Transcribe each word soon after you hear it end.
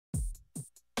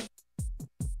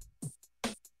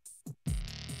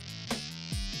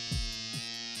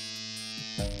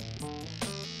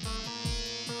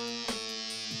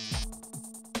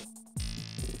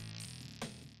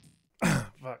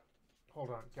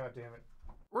God damn it.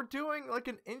 We're doing like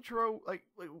an intro, like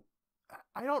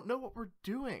I don't know what we're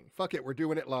doing. Fuck it, we're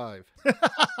doing it live.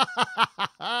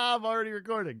 I'm already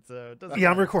recording, so it doesn't Yeah,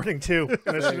 I'm matter. recording too.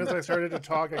 And as soon as I started to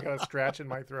talk, I got a scratch in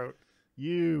my throat.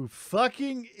 You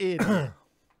fucking idiot.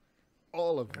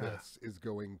 All of this is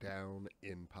going down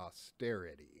in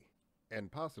posterity, and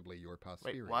possibly your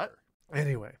posterior. Wait, what?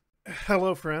 Anyway,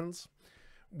 hello, friends.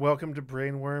 Welcome to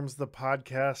Brainworms, the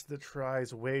podcast that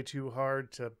tries way too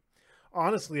hard to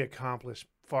honestly accomplish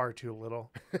far too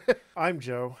little. I'm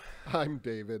Joe. I'm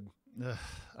David.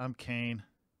 I'm Kaine.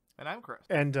 And I'm Chris.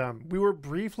 And we were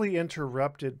briefly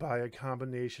interrupted by a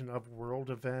combination of world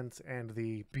events and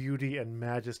the beauty and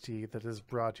majesty that is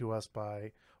brought to us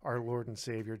by our Lord and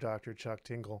Savior, Dr. Chuck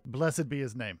Tingle. Blessed be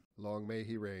his name. Long may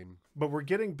he reign. But we're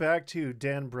getting back to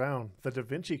Dan Brown, the Da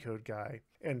Vinci Code guy,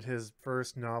 and his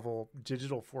first novel,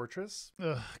 Digital Fortress.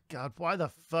 Ugh, God, why the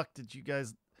fuck did you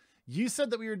guys... You said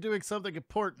that we were doing something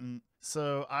important,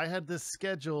 so I had this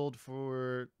scheduled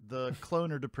for the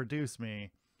cloner to produce me,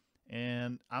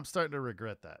 and I'm starting to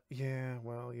regret that. Yeah,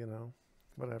 well, you know,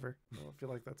 whatever. I don't feel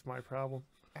like that's my problem.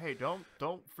 Hey, don't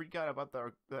freak out about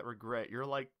that regret. You're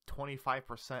like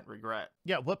 25% regret.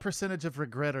 Yeah, what percentage of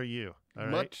regret are you? All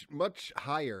right? Much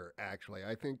higher, actually.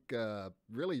 I think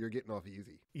really you're getting off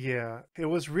easy. Yeah, it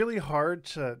was really hard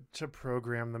to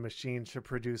program the machine to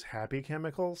produce happy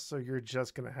chemicals, so you're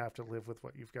just going to have to live with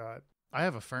what you've got. I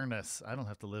have a furnace. I don't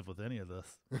have to live with any of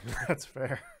this. That's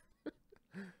fair.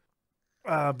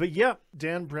 But yeah,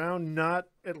 Dan Brown, not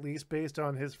at least based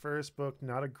on his first book,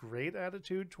 not a great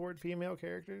attitude toward female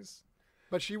characters.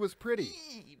 But she was pretty.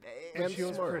 But And she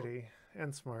was smart. pretty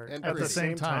and smart And at pretty. the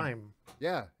same time.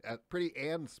 Yeah, pretty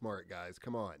and smart, guys.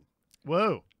 Come on.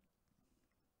 Whoa.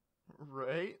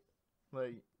 Right?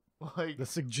 Like The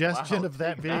suggestion wow, of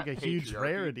that take being that, a huge patriarchy.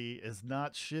 rarity is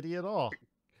not shitty at all.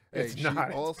 It's Hey, not. She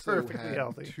It's also perfectly had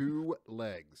healthy. 2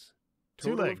 legs. Two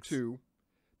Total legs. of 2.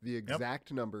 The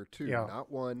exact number 2. Yeah. Not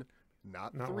 1,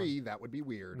 not Not 3. That would be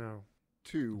weird. No.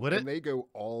 2. Would and it? they go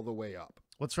all the way up.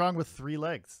 What's wrong with 3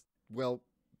 legs? Well,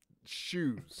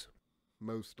 shoes,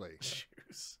 mostly.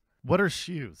 Shoes. What are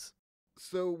shoes?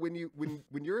 So when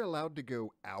you're allowed to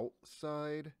go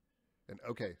outside, and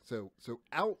okay, so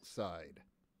outside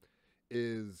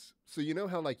is, so you know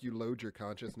how like you load your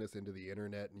consciousness into the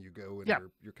internet and you go and Yeah.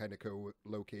 you're kind of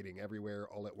co-locating everywhere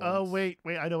all at once. Oh, wait,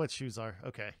 I know what shoes are.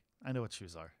 Okay, I know what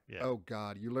shoes are. Yeah, Oh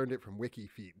God, you learned it from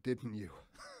WikiFeet, didn't you?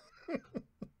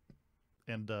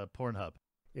 and Pornhub.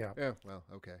 Yeah. Yeah, well,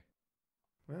 okay.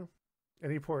 Well,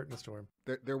 any port in the storm.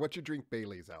 They're what you drink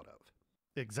Baileys out of.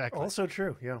 Exactly. Also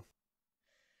true. Yeah.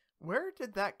 where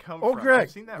did that come Oh, from? Greg,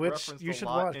 I've seen that which referenced you a should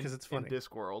lot watch in- 'cause it's funny. in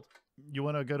Discworld. You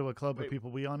want to go to a club where Wait.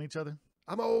 people wee on each other?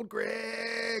 I'm old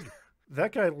Greg.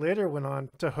 That guy later went on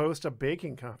to host a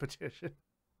baking competition.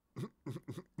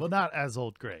 Well, not as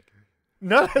old Greg.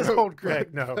 Not as No, old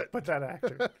Greg, no, but that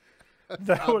actor.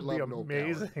 That I would be love Noel Coward.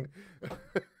 amazing.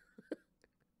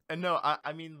 And no,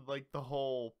 I mean like the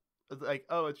whole like,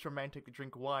 oh, it's romantic to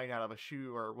drink wine out of a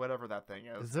shoe or whatever that thing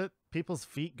is. Is it people's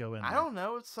feet go in? I there? don't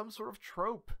know. It's some sort of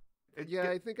trope. Yeah,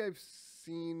 I think I've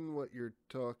seen what you're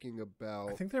talking about.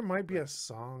 I think there might be a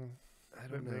song I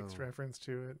that don't know. makes reference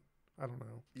to it. I don't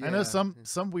know. I know Yeah.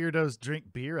 some weirdos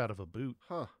drink beer out of a boot.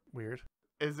 Huh. Weird.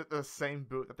 Is it the same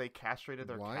boot that they castrated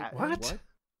their Why? cat? in? What?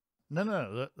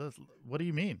 No. What do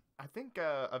you mean? I think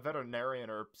a veterinarian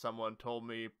or someone told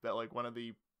me that like one of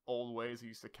the old ways he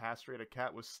used to castrate a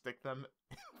cat was stick them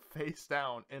face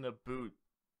down in a boot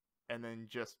and then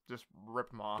just rip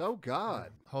them off. Oh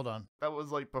God. Hold on. That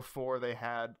was like before they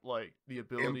had like the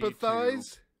ability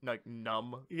Empathize? to like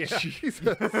numb. Yeah. Jesus.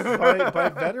 by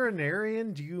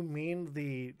veterinarian, do you mean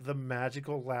the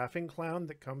magical laughing clown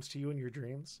that comes to you in your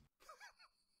dreams?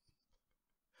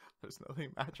 There's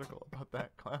nothing magical about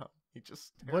that clown. He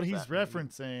just stares What he's at me.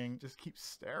 referencing Just keeps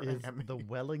staring is at me. the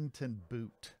Wellington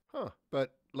boot. Huh.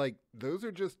 But like those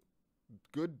are just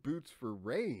good boots for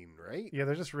rain, right? Yeah,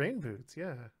 they're just rain boots.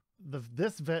 Yeah.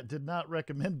 This vet did not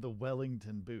recommend the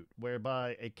Wellington boot,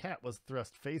 whereby a cat was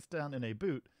thrust face down in a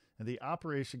boot and the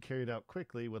operation carried out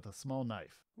quickly with a small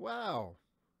knife. Wow.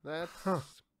 That's Huh. A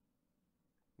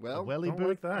well, welly don't boot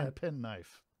like that. and a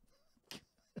penknife.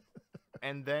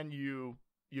 And then you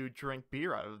drink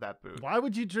beer out of that boot. Why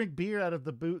would you drink beer out of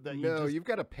the boot that you no, just... you've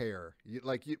got a pair.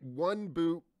 One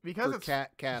boot Because for it's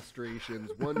cat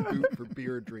castrations, one boot for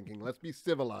beer drinking. Let's be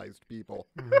civilized, people.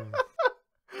 Mm.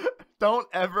 don't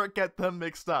ever get them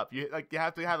mixed up. You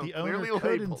have to have them The owner clearly could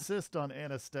labeled. insist on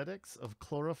anesthetics of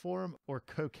chloroform or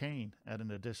cocaine at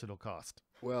an additional cost.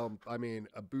 Well, I mean,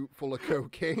 a boot full of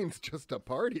cocaine's just a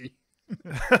party.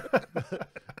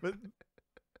 but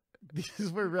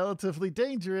These were relatively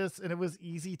dangerous, and it was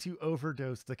easy to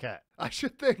overdose the cat. I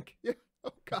should think. Yeah.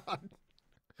 Oh God.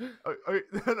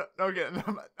 Okay,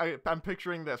 I'm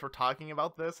picturing this. We're talking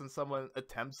about this, and someone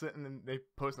attempts it, and then they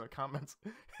post in the comments,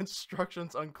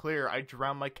 instructions unclear. I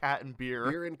drown my cat in beer.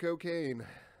 Beer and cocaine.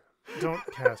 Don't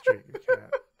castrate your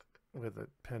cat with a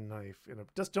penknife.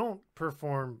 Just don't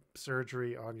perform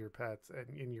surgery on your pets and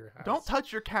in your house. Don't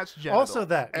touch your cat's genitals. Also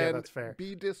that. Yeah, And that's fair.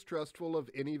 be distrustful of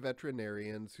any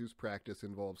veterinarians whose practice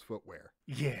involves footwear.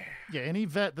 Yeah. Yeah, any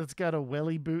vet that's got a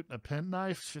welly boot and a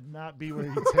penknife should not be where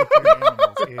you take your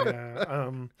animals.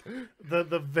 Yeah.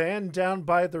 The van down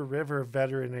by the river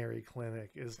veterinary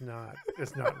clinic is not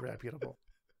reputable.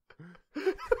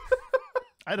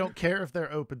 I don't care if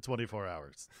they're open 24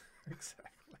 hours. Exactly.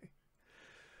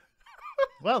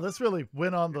 Well, this really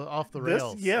went off the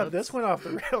rails. This went off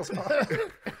the rails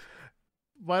hard.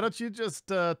 Why don't you just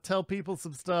tell people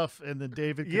some stuff, and then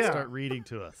David can start reading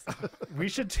to us. We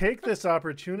should take this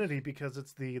opportunity, because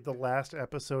it's the last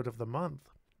episode of the month,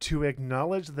 to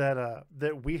acknowledge that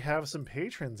we have some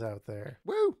patrons out there.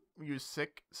 Woo! You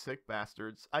sick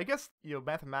bastards. I guess,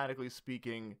 mathematically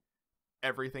speaking,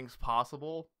 everything's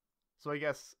possible. So I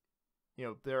guess,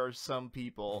 there are some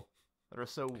people that are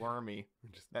so wormy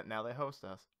that now they host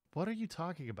us. What are you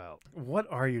talking about? What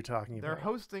are you talking They're about?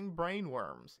 hosting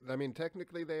brainworms. I mean,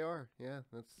 technically they are. Yeah.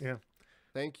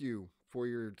 Thank you for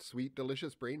your sweet,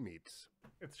 delicious brain meats.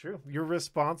 It's true. You're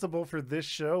responsible for this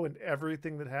show and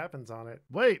everything that happens on it.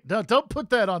 Wait, no, don't put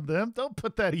that on them. Don't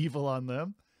put that evil on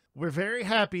them. We're very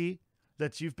happy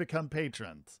that you've become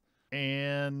patrons.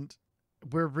 And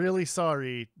we're really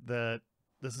sorry that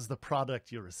this is the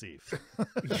product you receive.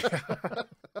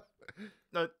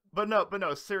 But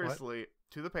no, seriously,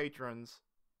 to the patrons,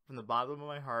 from the bottom of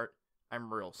my heart,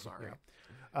 I'm real sorry.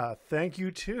 Yeah. Thank you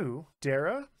to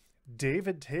Dara,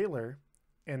 David Taylor,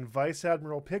 and Vice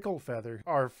Admiral Picklefeather,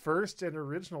 our first and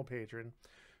original patron,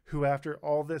 who after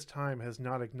all this time has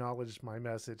not acknowledged my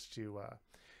message to,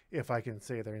 if I can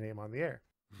say their name on the air.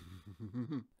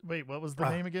 Wait, what was the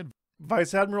name again?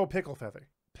 Vice Admiral Picklefeather.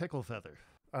 Picklefeather.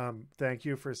 Thank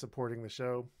you for supporting the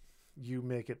show. You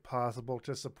make it possible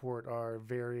to support our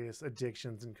various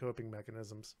addictions and coping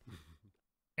mechanisms.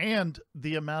 And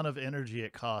the amount of energy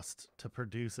it costs to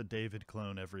produce a David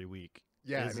clone every week.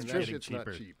 Yeah, is I mean, that getting shit's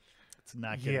not cheap. It's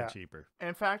not getting cheaper.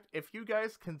 In fact, if you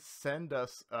guys can send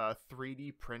us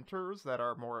 3D printers that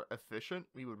are more efficient,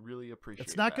 we would really appreciate it.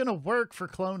 It's not going to work for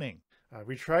cloning.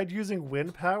 We tried using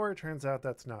wind power. Turns out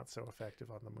that's not so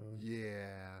effective on the moon.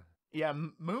 Yeah. Yeah,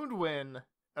 Moonwind.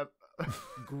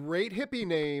 Great hippie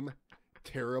name.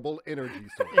 Terrible energy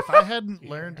source. If I hadn't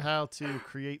learned how to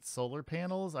create solar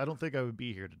panels, I don't think I would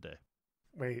be here today.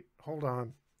 Wait, hold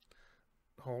on.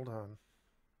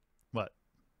 What?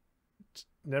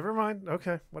 Never mind.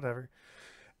 Okay, whatever.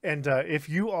 And if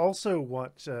you also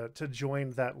want to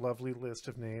join that lovely list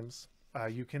of names,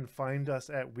 you can find us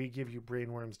at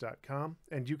WeGiveYouBrainworms.com,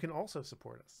 and you can also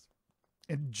support us.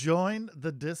 And join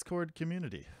the Discord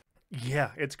community.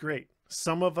 Yeah, it's great.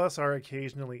 Some of us are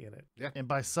occasionally in it. Yeah. And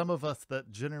by some of us,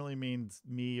 that generally means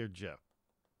me or Joe.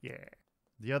 Yeah.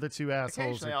 The other two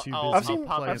assholes are too I'll busy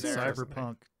pop playing in there.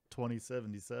 Cyberpunk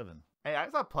 2077. Hey, I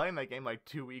stopped playing that game like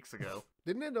 2 weeks ago.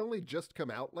 Didn't it only just come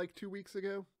out like 2 weeks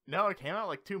ago? No, it came out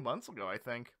like 2 months ago, I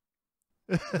think.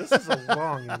 This is a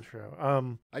long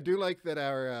intro. I do like that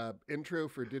our intro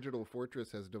for Digital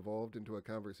Fortress has devolved into a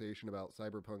conversation about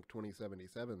Cyberpunk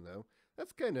 2077, though.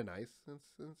 That's kind of nice.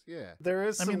 Yeah. There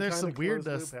is. There's some kind of weirdness,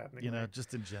 closed loop happening there.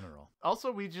 just in general.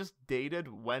 Also, we just dated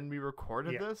when we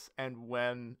recorded Yeah. this and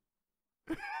when.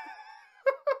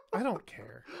 I don't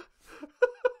care.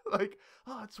 Like,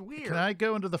 oh, it's weird. Can I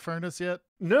go into the furnace yet?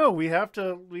 No, we have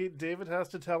to. David has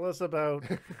to tell us about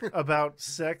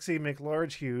sexy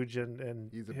McLargehuge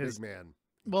and He's a his. big man.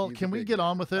 Well, He's a can we big get man.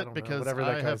 on with I it? don't know, Because whatever that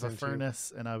I guy's have a into.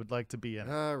 furnace and I would like to be in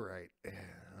it. All right.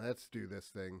 Let's do this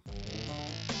thing.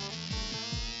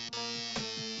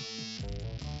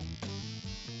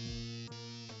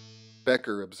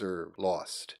 Becker observed,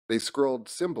 lost. They scrawled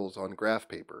symbols on graph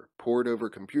paper, pored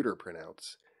over computer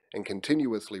printouts, and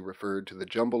continuously referred to the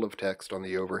jumble of text on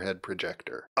the overhead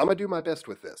projector. I'ma do my best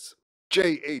with this.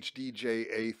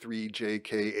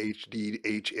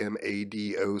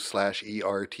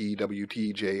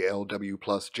 JHDJA3JKHDHMADO/ERTWTJLW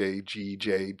plus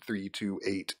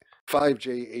JGJ328.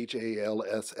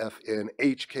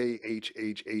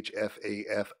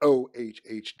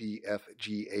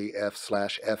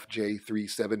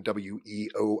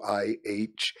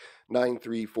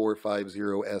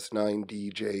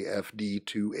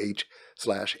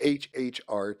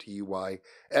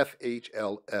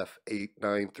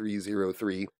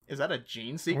 93450S9DJFD2H/HHRTY-FHLF89303. Is that a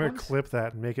gene I'm sequence? gonna clip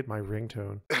that and make it my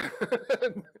ringtone.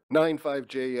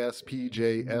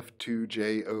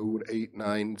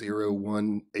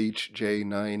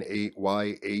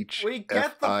 95JSPJF2J088901HJ98YHFI080EWRT03 We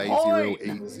get the point!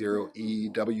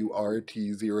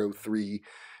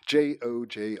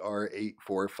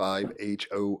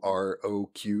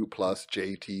 JOJR845HOROQ plus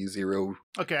JT0.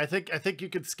 Okay, I think you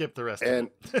could skip the rest And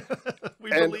of it.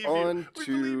 We and believe on you. We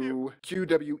believe you.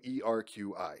 to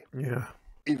QWERQI. Yeah.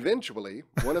 Eventually,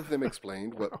 one of them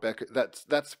explained what Becker. That's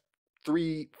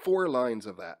 4 lines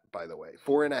of that, by the way,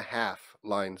 4.5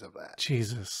 lines of that.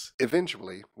 Jesus.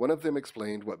 Eventually, one of them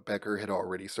explained what Becker had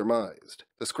already surmised.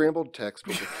 The scrambled text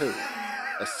was a code,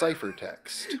 a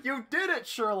ciphertext. You did it,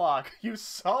 Sherlock! You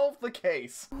solved the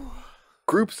case!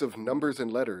 Groups of numbers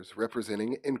and letters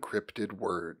representing encrypted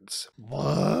words.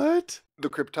 What? The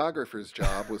cryptographer's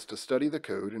job was to study the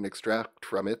code and extract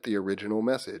from it the original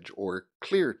message, or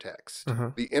clear text.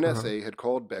 The NSA had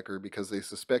called Becker because they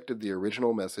suspected the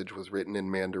original message was written in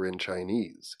Mandarin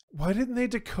Chinese. Why didn't they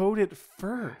decode it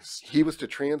first? He was to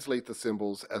translate the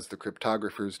symbols as the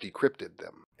cryptographers decrypted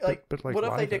them. But What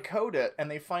if why they the- decode it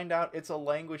and they find out it's a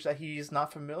language that he's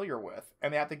not familiar with,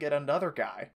 and they have to get another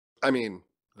guy? I mean,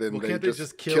 then Well, they can't just, they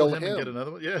just kill him and him. get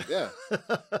another one? Yeah. Yeah.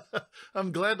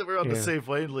 I'm glad that we're on the Yeah. same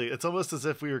wavelength. It's almost as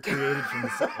if we were created from the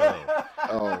same.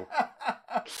 Oh.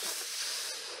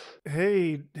 Oh.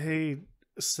 Hey,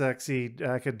 sexy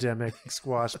academic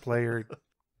squash player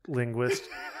linguist.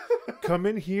 Come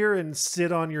in here and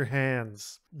sit on your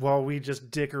hands while we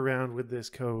just dick around with this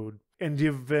code. And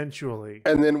eventually,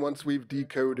 And then once we've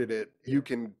decoded it, you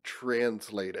can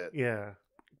translate it. yeah.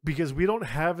 Because we don't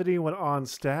have anyone on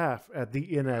staff at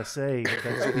the NSA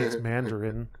that speaks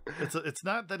Mandarin. It's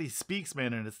not that he speaks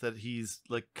Mandarin, it's that he's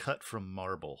like cut from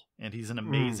marble and he's an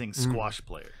amazing squash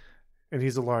player. And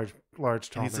he's a large tall And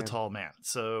he's man. a tall man.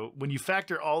 So when you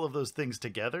factor all of those things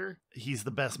together, he's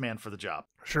the best man for the job.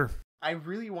 Sure. I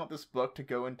really want this book to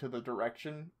go into the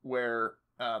direction where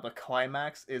the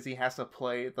climax is he has to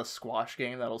play the squash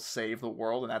game that'll save the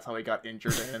world, and that's how he got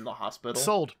injured and in the hospital.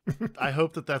 Sold. I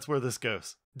hope that that's where this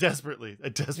goes. Desperately. I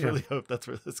desperately hope that's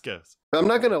where this goes. I'm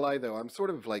not going to lie, though. I'm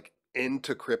sort of like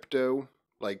into crypto,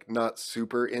 like not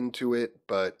super into it,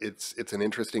 but it's an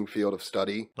interesting field of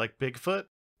study. Like Bigfoot?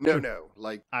 No,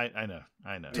 like, I know.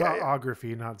 Yeah.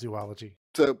 Zoography, not zoology.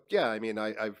 so yeah, I mean,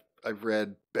 I've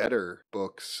read better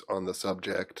books on the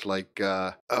subject, like,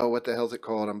 what the hell's it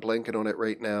called? I'm blanking on it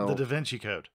right now. The Da Vinci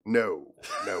Code. No,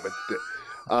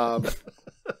 but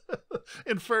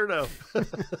Inferno.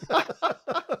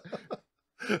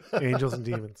 Angels and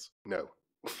demons. no.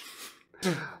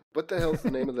 What the hell's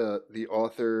the name of the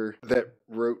author that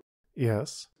wrote?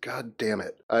 Yes. God damn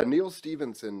it. Neil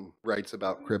Stevenson writes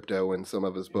about crypto in some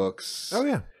of his books. Oh,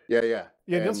 yeah. Yeah. Yeah,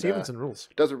 Neil And, Stevenson rules.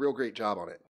 does a real great job on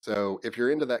it. So if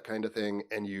you're into that kind of thing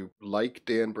and you like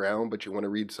Dan Brown, but you want to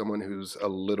read someone who's a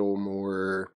little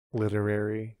more...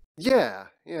 Literary. Yeah,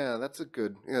 that's a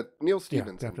good... Yeah, Neil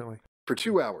Stevenson. Yeah, definitely. For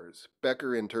 2 hours,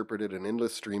 Becker interpreted an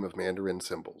endless stream of Mandarin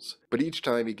symbols. But each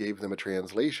time he gave them a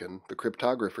translation, the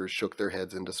cryptographers shook their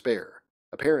heads in despair.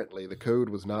 Apparently, the code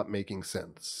was not making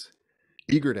sense.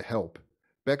 Eager to help,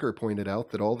 Becker pointed out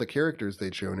that all the characters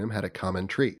they'd shown him had a common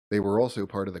trait. They were also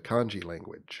part of the kanji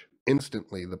language.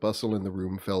 Instantly, the bustle in the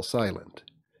room fell silent.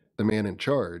 The man in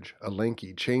charge, a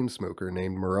lanky chain smoker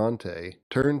named Morante,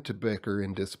 turned to Becker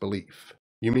in disbelief.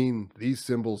 You mean these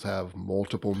symbols have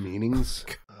multiple meanings?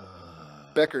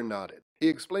 Becker nodded. He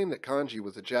explained that kanji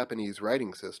was a Japanese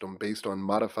writing system based on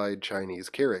modified Chinese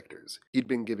characters. He'd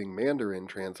been giving Mandarin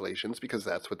translations because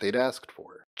that's what they'd asked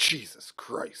for. Jesus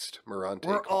Christ, Morante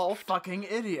We're all coughed. fucking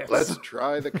idiots. Let's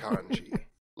try the kanji.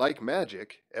 Like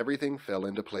magic, everything fell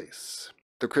into place.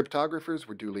 The cryptographers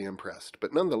were duly impressed,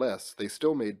 but nonetheless, they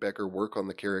still made Becker work on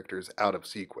the characters out of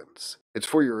sequence. It's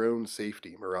for your own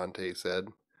safety, Morante said.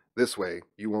 This way,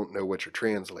 you won't know what you're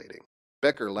translating.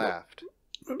 Becker laughed.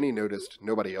 He noticed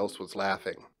nobody else was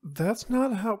laughing. That's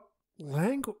not how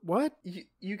what?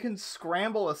 You can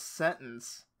scramble a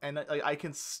sentence, and I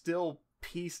can still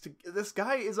piece to... This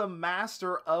guy is a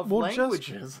master of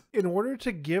languages. In order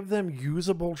to give them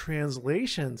usable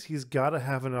translations, he's got to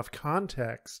have enough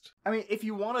context. I mean, if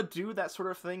you want to do that sort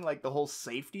of thing, like the whole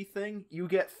safety thing, you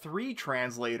get 3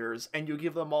 translators, and you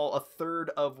give them all a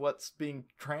third of what's being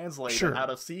translated Sure.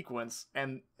 out of sequence,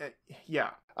 and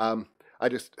yeah. I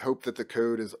just hope that the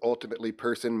code is ultimately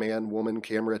person, man, woman,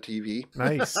 camera, TV.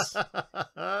 Nice.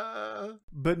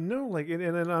 But no, like,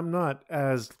 and I'm not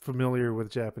as familiar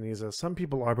with Japanese as some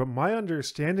people are, but my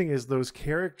understanding is those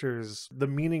characters, the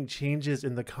meaning changes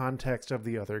in the context of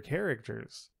the other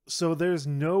characters. So there's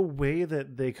no way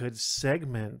that they could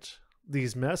segment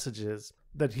these messages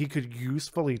that he could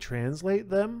usefully translate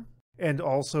them and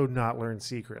also not learn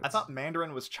secrets. I thought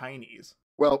Mandarin was Chinese.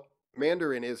 Well,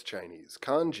 Mandarin is Chinese.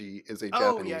 Kanji is a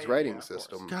Japanese writing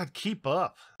system God, keep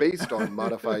up. based on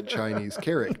modified Chinese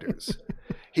characters.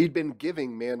 He'd been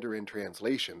giving Mandarin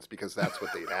translations because that's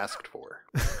what they'd asked for.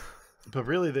 But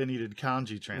really, they needed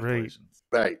kanji translations.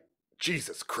 Right.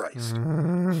 Jesus Christ.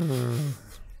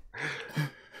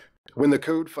 When the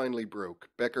code finally broke,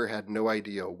 Becker had no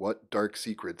idea what dark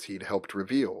secrets he'd helped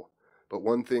reveal. But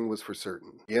one thing was for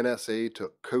certain. The NSA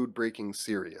took code breaking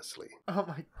seriously. Oh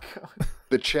my god.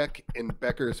 The check in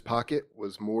Becker's pocket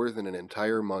was more than an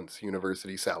entire month's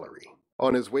university salary.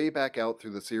 On his way back out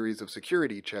through the series of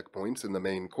security checkpoints in the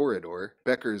main corridor,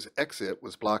 Becker's exit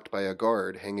was blocked by a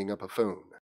guard hanging up a phone.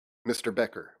 "Mr.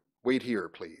 Becker, wait here,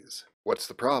 please." "What's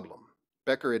the problem?"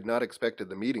 Becker had not expected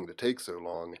the meeting to take so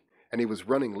long, and he was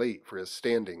running late for his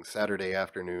standing Saturday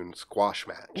afternoon squash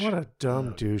match. What a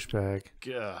dumb douchebag.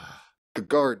 Gah. The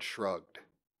guard shrugged.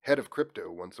 "Head of crypto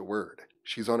wants a word.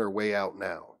 She's on her way out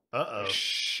now." Uh-oh.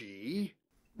 "She?"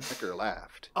 Becker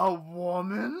laughed. A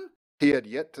woman? He had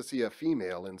yet to see a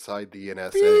female inside the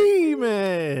NSA.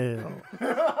 Female!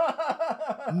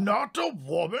 Not a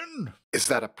woman? "Is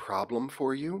that a problem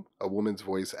for you?" a woman's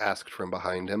voice asked from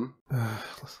behind him.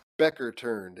 Becker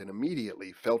turned and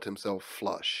immediately felt himself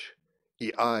flush.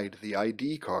 He eyed the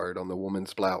ID card on the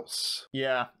woman's blouse.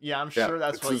 Yeah, I'm sure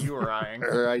that's it's what his- you were eyeing.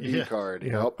 Her ID Yeah. card,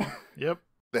 Yeah. yep. Yep.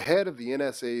 The head of the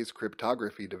NSA's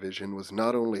cryptography division was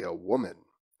not only a woman,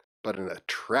 but an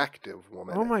attractive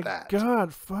woman Oh at my that.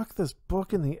 god, fuck this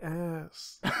book in the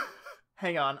ass.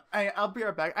 Hang on, I'll be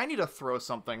right back. I need to throw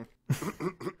something.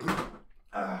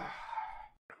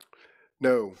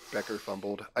 No, Becker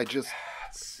fumbled.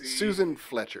 Susan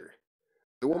Fletcher.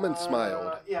 The woman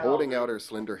smiled, yeah, holding I'll out her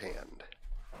slender hand.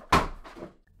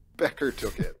 Becker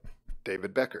took it.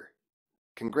 David Becker.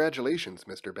 "Congratulations,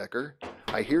 Mr. Becker.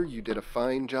 I hear you did a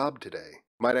fine job today.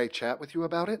 Might I chat with you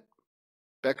about it?"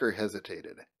 Becker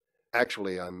hesitated.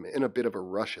 "Actually, I'm in a bit of a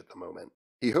rush at the moment."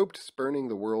 He hoped spurning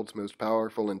the world's most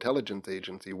powerful intelligence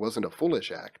agency wasn't a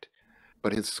foolish act,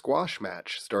 but his squash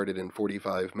match started in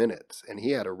 45 minutes, and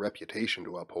he had a reputation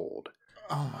to uphold.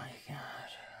 Oh my god.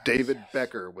 David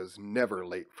Becker was never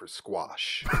late for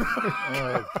squash.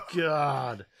 Oh,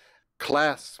 God.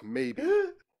 Class, maybe,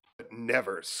 but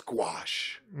never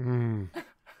squash.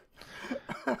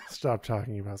 Stop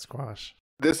talking about squash.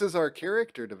 This is our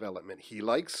character development. He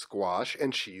likes squash,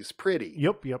 and she's pretty.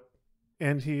 Yep.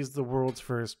 And he's the world's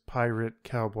first pirate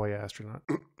cowboy astronaut.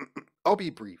 I'll be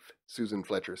brief, Susan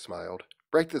Fletcher smiled.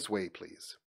 Right this way,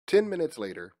 please. 10 minutes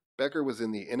later, Becker was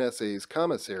in the NSA's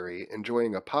commissary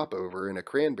enjoying a popover and a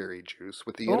cranberry juice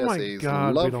with the Oh my NSA's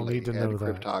God, we don't lovely need to head know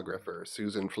that. cryptographer,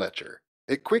 Susan Fletcher.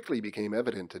 It quickly became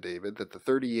evident to David that the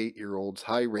 38-year-old's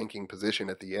high-ranking position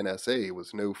at the NSA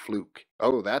was no fluke.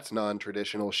 Oh, that's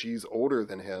non-traditional. She's older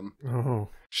than him. Oh.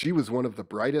 She was one of the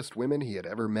brightest women he had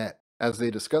ever met. As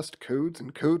they discussed codes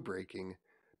and code breaking,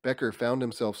 Becker found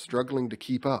himself struggling to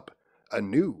keep up. A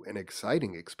new and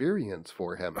exciting experience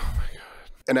for him. Oh my god.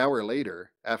 An hour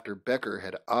later, after Becker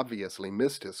had obviously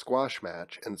missed his squash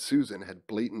match and Susan had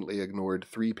blatantly ignored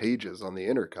 3 pages on the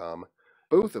intercom,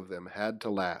 both of them had to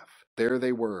laugh. There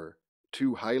they were,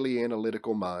 2 highly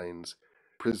analytical minds,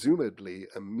 presumably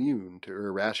immune to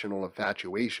irrational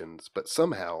infatuations, but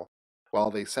somehow,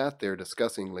 while they sat there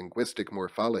discussing linguistic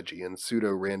morphology and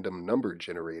pseudo-random number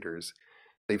generators,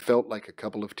 they felt like a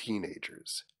couple of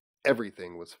teenagers.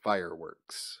 Everything was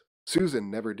fireworks. Susan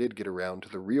never did get around to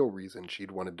the real reason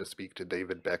she'd wanted to speak to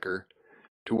David Becker,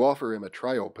 to offer him a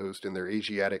trial post in their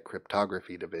Asiatic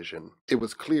cryptography division. It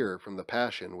was clear from the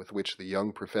passion with which the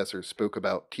young professor spoke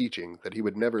about teaching that he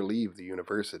would never leave the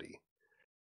university.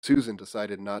 Susan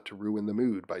decided not to ruin the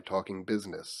mood by talking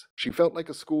business. She felt like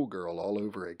a schoolgirl all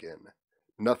over again.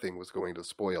 Nothing was going to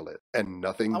spoil it, and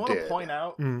nothing I want to did. point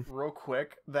out real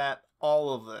quick that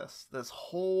all of this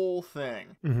whole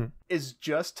thing, is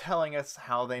just telling us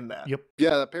how they met. Yep.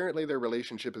 Yeah, apparently their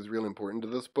relationship is real important to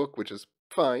this book, which is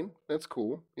fine. That's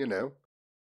cool, you know.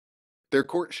 Their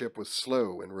courtship was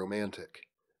slow and romantic.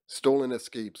 Stolen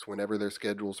escapes whenever their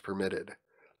schedules permitted.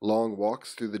 Long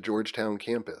walks through the Georgetown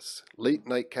campus.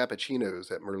 Late-night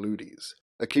cappuccinos at Merludi's.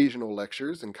 Occasional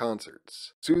lectures and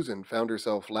concerts. Susan found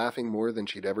herself laughing more than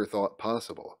she'd ever thought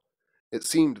possible. It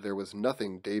seemed there was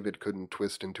nothing David couldn't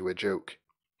twist into a joke.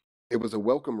 It was a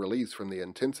welcome release from the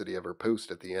intensity of her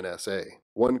post at the NSA.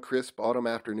 One crisp autumn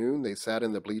afternoon, they sat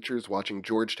in the bleachers watching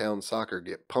Georgetown soccer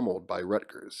get pummeled by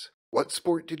Rutgers. "What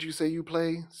sport did you say you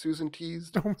play?" Susan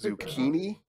teased. Oh my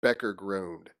 "Zucchini?" Becker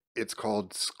groaned. "It's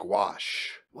called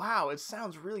squash." Wow, it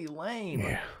sounds really lame.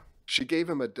 Yeah. She gave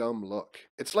him a dumb look.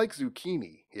 "It's like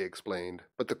zucchini," he explained,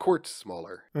 "but the court's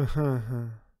smaller."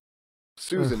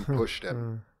 Susan pushed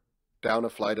him down a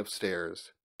flight of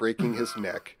stairs, breaking his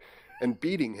neck and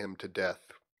beating him to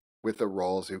death with a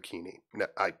raw zucchini.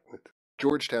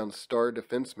 Georgetown's star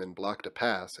defenseman blocked a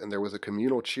pass, and there was a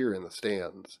communal cheer in the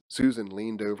stands. Susan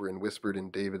leaned over and whispered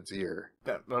in David's ear.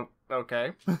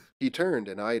 Okay. He turned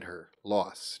and eyed her,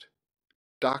 lost.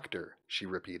 "Doctor," she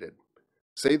repeated.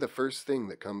 "Say the first thing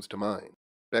that comes to mind."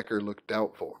 Becker looked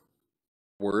doubtful.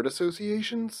 "Word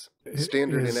associations?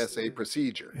 Standard NSA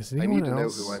procedure. Is I need anyone to know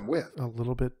else who I'm with." a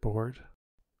little bit bored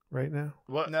right now?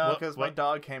 No, because my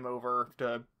dog came over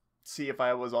to see if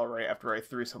I was alright after I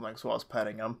threw something, so I was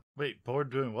petting him. Wait, bored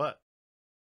doing what?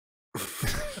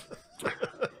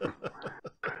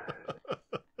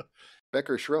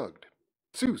 Becker shrugged.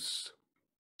 "Seuss."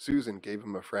 Susan gave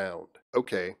him a frown.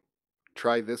 "Okay,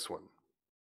 try this one."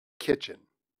 "Kitchen."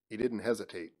 He didn't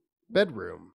hesitate.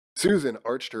 "Bedroom." Susan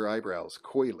arched her eyebrows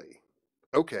coyly.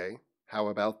 "Okay, how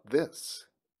about this?"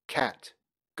 "Cat."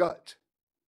 "Gut."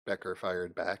 Becker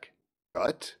fired back.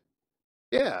 "Gut?"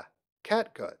 "Yeah,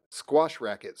 cat gut. Squash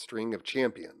racket string of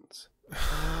champions."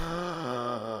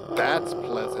 "That's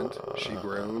pleasant," she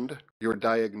groaned. "Your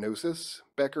diagnosis?"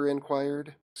 Becker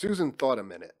inquired. Susan thought a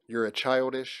minute. "You're a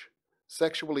childish,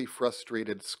 sexually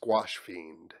frustrated squash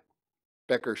fiend."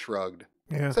 Becker shrugged.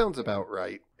 Yeah. "Sounds about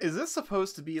right." Is this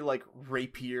supposed to be like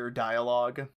rapier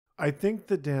dialogue? I think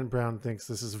that Dan Brown thinks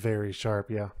this is very sharp,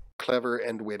 yeah. Clever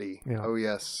and witty. Yeah. Oh,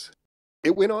 yes.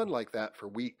 It went on like that for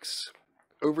weeks.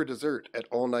 Over dessert at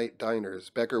all-night diners,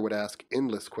 Becker would ask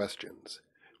endless questions.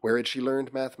 Where had she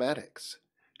learned mathematics?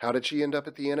 How did she end up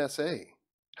at the NSA?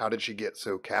 How did she get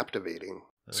so captivating?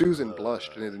 Susan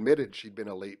blushed and admitted she'd been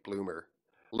a late bloomer.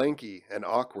 Lanky and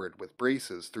awkward with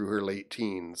braces through her late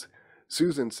teens,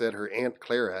 Susan said her Aunt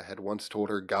Clara had once told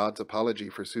her God's apology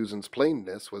for Susan's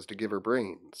plainness was to give her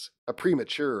brains. A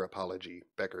premature apology,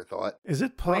 Becker thought. Is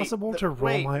it possible to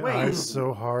roll my wait. eyes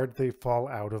so hard they fall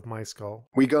out of my skull?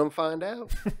 We gonna find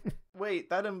out. Wait,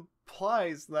 that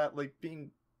implies that, like,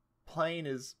 being plain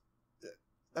is...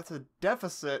 That's a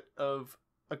deficit of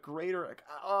a greater...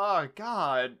 Oh,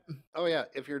 God. Oh yeah,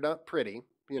 if you're not pretty,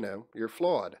 you're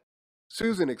flawed.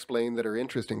 Susan explained that her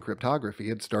interest in cryptography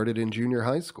had started in junior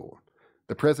high school.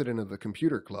 The president of the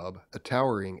computer club, a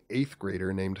towering 8th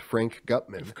grader named Frank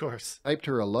Gutman, Of course. typed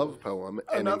her a love poem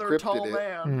and Another tall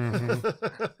encrypted it.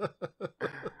 man.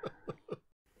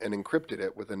 And encrypted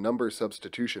it with a number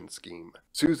substitution scheme.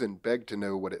 Susan begged to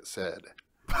know what it said.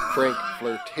 Frank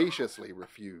flirtatiously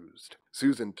refused.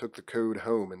 Susan took the code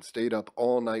home and stayed up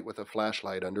all night with a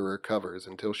flashlight under her covers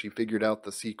until she figured out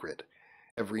the secret.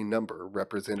 Every number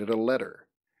represented a letter.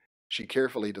 She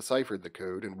carefully deciphered the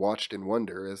code and watched in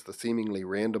wonder as the seemingly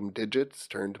random digits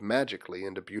turned magically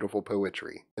into beautiful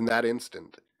poetry. In that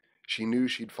instant, she knew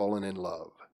she'd fallen in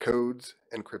love. Codes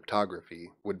and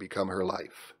cryptography would become her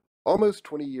life. Almost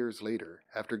 20 years later,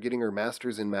 after getting her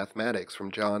master's in mathematics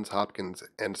from Johns Hopkins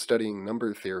and studying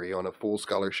number theory on a full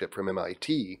scholarship from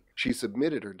MIT, she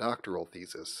submitted her doctoral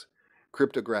thesis,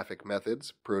 Cryptographic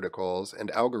Methods, Protocols, and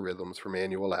Algorithms for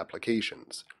Manual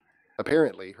Applications.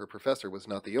 Apparently, her professor was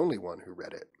not the only one who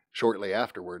read it. Shortly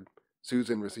afterward,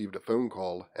 Susan received a phone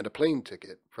call and a plane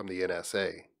ticket from the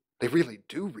NSA. They really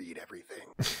do read everything.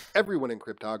 Everyone in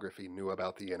cryptography knew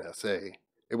about the NSA.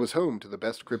 It was home to the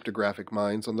best cryptographic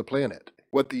minds on the planet.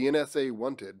 What the NSA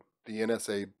wanted, the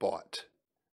NSA bought.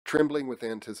 Trembling with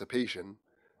anticipation,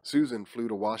 Susan flew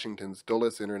to Washington's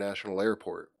Dulles International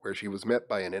Airport, where she was met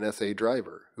by an NSA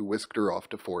driver who whisked her off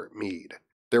to Fort Meade.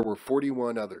 There were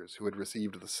 41 others who had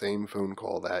received the same phone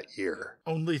call that year.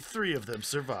 Only 3 of them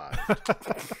survived.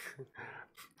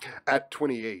 At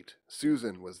 28,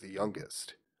 Susan was the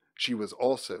youngest. She was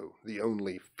also the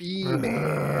only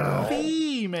female.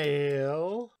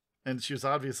 Female. And she was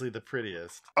obviously the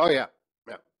prettiest. Oh, yeah.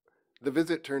 The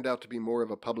visit turned out to be more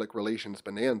of a public relations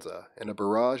bonanza and a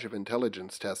barrage of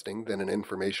intelligence testing than an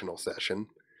informational session.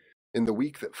 In the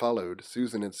week that followed,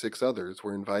 Susan and 6 others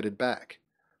were invited back.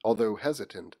 Although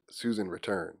hesitant, Susan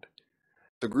returned.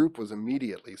 The group was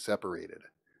immediately separated.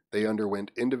 They underwent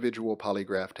individual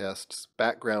polygraph tests,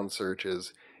 background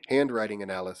searches, handwriting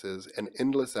analysis, and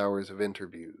endless hours of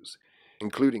interviews.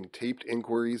 including taped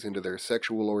inquiries into their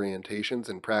sexual orientations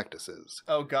and practices.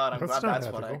 Oh God, I'm That's glad not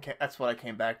that's what I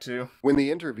came back to. When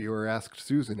the interviewer asked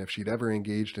Susan if she'd ever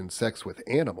engaged in sex with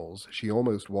animals, she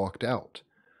almost walked out.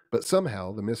 But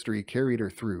somehow the mystery carried her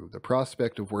through the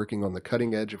prospect of working on the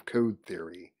cutting edge of code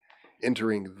theory,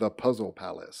 entering the Puzzle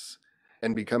Palace,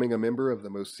 and becoming a member of the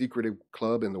most secretive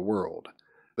club in the world,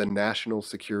 the National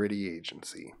Security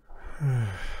Agency.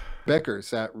 Becker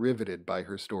sat riveted by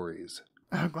her stories.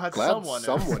 I'm glad Someone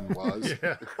someone was.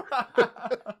 Yeah.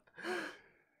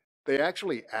 They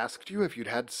actually asked you if you'd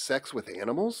had sex with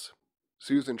animals?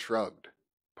 Susan shrugged.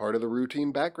 Part of the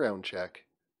routine background check.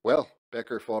 Well,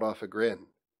 Becker fought off a grin.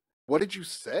 What did you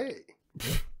say?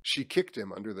 She kicked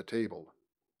him under the table.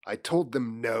 I told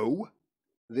them no.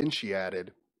 Then she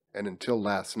added, and until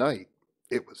last night,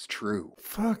 it was true.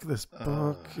 Fuck this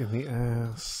book in the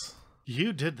ass.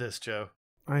 You did this, Joe.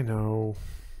 I know.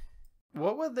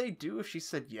 What would they do if she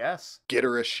said yes? Get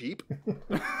her a sheep?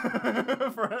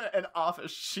 For an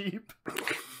office sheep.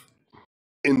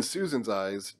 In Susan's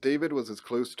eyes, David was as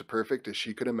close to perfect as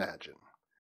she could imagine.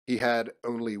 He had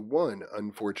only one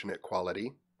unfortunate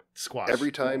quality. Squash.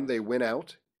 Every time they went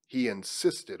out, he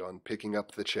insisted on picking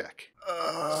up the check.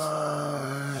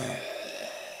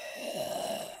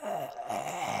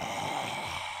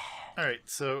 All right,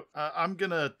 so I'm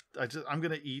gonna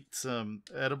eat some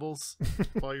edibles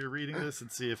while you're reading this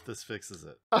and see if this fixes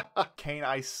it. Kaine,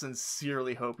 I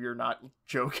sincerely hope you're not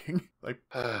joking. Like,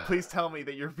 please tell me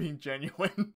that you're being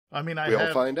genuine. I mean, I We'll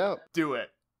have find out. Do it.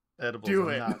 edibles. do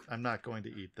it. I'm not going to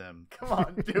eat them. Come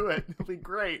on, do it. It'll be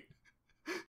great.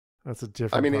 That's a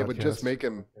different. I mean, it podcast. would just make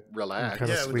him relax.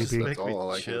 Kinda Yeah, it would just sleepy. make That's all, me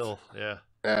like, chill. Yeah,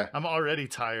 Eh. I'm already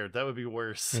tired. That would be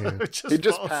worse. Yeah. He'd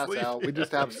just fall pass asleep. out. We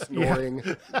just have snoring.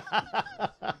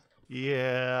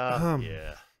 Yeah, Um,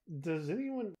 yeah. Does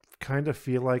anyone kind of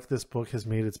feel like this book has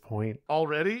made its point?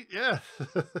 Already? Yeah.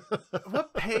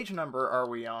 What page number are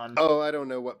we on? Oh, I don't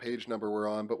know what page number we're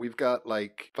on, but we've got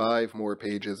like 5 more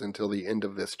pages until the end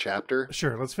of this chapter.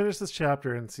 Sure, let's finish this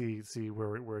chapter and see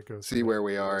where it goes. See where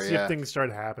we are, See yeah. if things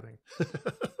start happening.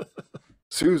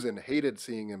 Susan hated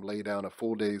seeing him lay down a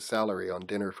full day's salary on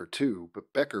dinner for 2,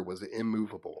 but Becker was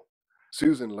immovable.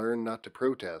 Susan learned not to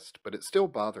protest, but it still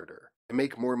bothered her. I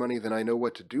make more money than I know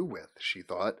what to do with, she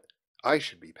thought. I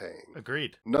should be paying.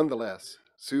 Agreed. Nonetheless,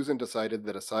 Susan decided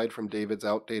that aside from David's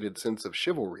outdated sense of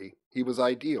chivalry, he was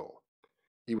ideal.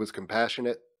 He was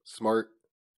compassionate, smart,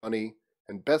 funny,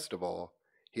 and best of all,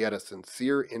 he had a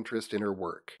sincere interest in her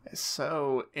work.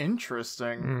 So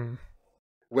interesting. Mm.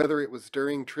 Whether it was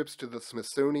during trips to the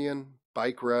Smithsonian,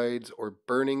 bike rides, or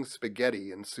burning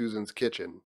spaghetti in Susan's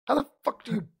kitchen. How the fuck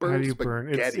do you burn How do you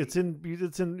spaghetti?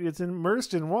 burn? It's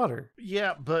immersed in water.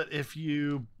 Yeah, but if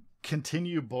you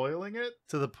continue boiling it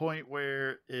to the point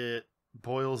where it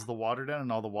boils the water down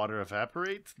and all the water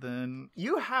evaporates, then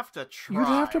You have to try. You'd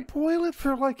have to boil it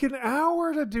for like an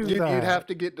hour to do that. You'd have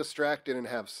to get distracted and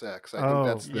have sex. I think Oh,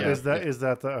 that's the... yeah. is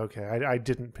that the okay? I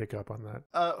didn't pick up on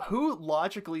that. Who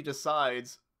logically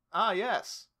decides,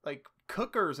 yes, like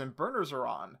cookers and burners are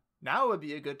on. Now would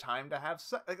be a good time to have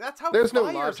sex. Like, that's how There's no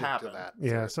fires logic happen. to that. Yeah,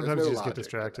 sir. There's sometimes no you just get logic to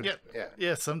distracted. that. Yeah. Yeah.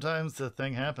 yeah, sometimes the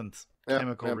thing happens. Yeah,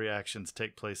 Chemical yeah. reactions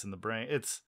take place in the brain.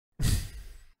 It's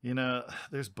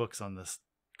there's books on this,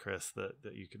 Chris, that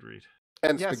you could read.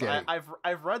 And Yes, spaghetti.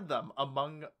 I've read them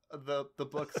among the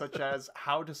books such as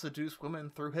How to Seduce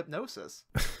Women Through Hypnosis.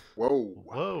 Whoa.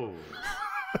 Whoa.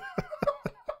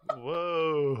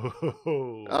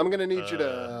 Whoa. I'm going to need you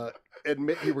to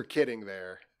admit you were kidding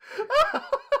there.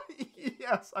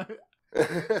 Yes,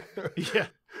 Yeah.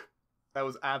 that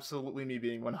was absolutely me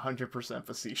being 100%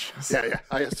 facetious. Yeah,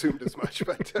 I assumed as much,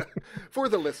 but for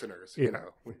the listeners, you Yeah.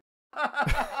 know.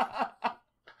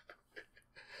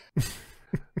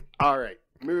 All right,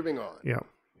 moving on. Yeah.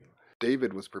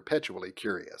 David was perpetually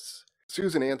curious.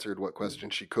 Susan answered what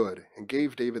questions she could and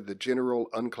gave David the general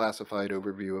unclassified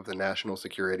overview of the National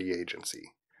Security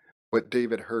Agency. What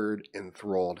David heard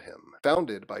enthralled him.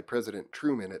 Founded by President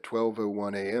Truman at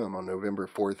 12:01 a.m. on November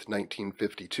 4th,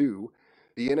 1952,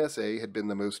 the NSA had been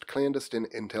the most clandestine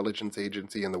intelligence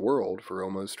agency in the world for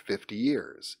almost 50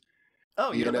 years.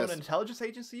 Oh, you don't know what DNS an intelligence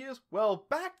agency is? Well,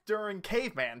 back during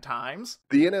caveman times.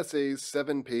 The NSA's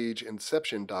 7-page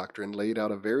Inception Doctrine laid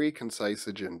out a very concise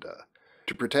agenda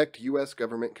to protect U.S.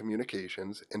 government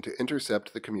communications and to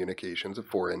intercept the communications of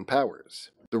foreign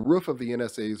powers. The roof of the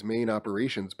NSA's main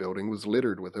operations building was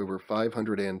littered with over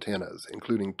 500 antennas,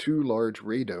 including 2 large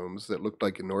radomes that looked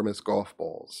like enormous golf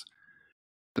balls.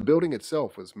 The building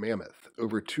itself was mammoth,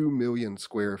 over 2 million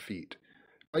square feet,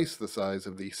 twice the size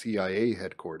of the CIA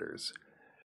headquarters.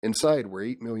 Inside were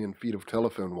 8 million feet of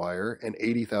telephone wire and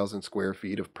 80,000 square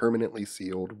feet of permanently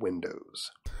sealed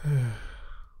windows.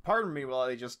 Pardon me while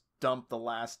I just dump the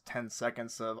last 10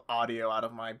 seconds of audio out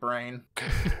of my brain.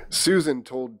 Susan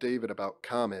told David about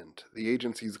Comment, the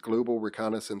agency's Global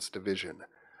Reconnaissance Division,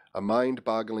 a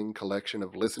mind-boggling collection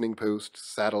of listening posts,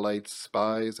 satellites,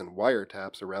 spies, and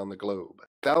wiretaps around the globe.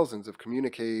 Thousands of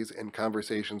communiques and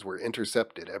conversations were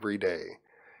intercepted every day,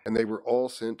 and they were all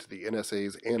sent to the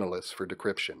NSA's analysts for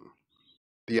decryption.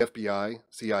 The FBI,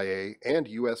 CIA, and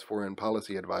U.S. foreign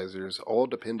policy advisors all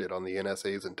depended on the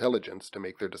NSA's intelligence to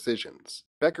make their decisions.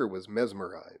 Becker was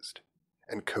mesmerized.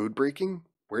 And code-breaking?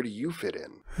 Where do you fit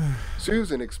in?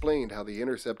 Susan explained how the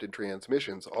intercepted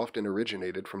transmissions often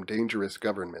originated from dangerous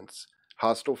governments,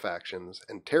 hostile factions,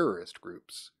 and terrorist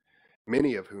groups,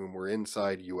 many of whom were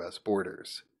inside U.S.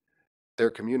 borders. Their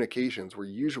communications were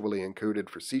usually encoded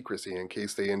for secrecy in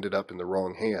case they ended up in the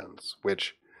wrong hands,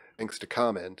 which, thanks to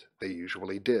Comment, they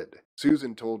usually did.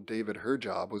 Susan told David her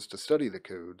job was to study the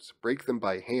codes, break them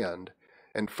by hand,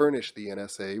 and furnish the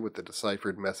NSA with the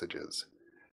deciphered messages.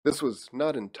 This was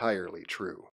not entirely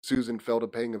true. Susan felt a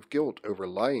pang of guilt over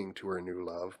lying to her new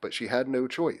love, but she had no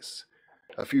choice.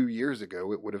 A few years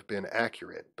ago it would have been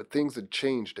accurate, but things had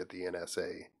changed at the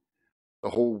NSA. The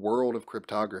whole world of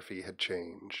cryptography had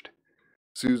changed.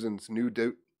 Susan's new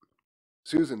duties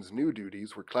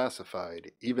were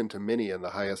classified, even to many in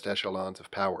the highest echelons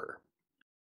of power.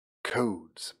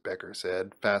 Codes, Becker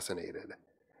said, fascinated.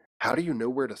 How do you know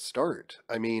where to start?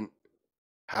 I mean,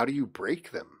 how do you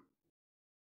break them?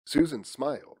 Susan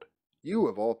smiled. You,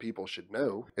 of all people, should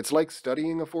know. It's like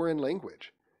studying a foreign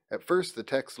language. At first, the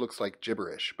text looks like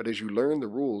gibberish, but as you learn the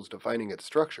rules defining its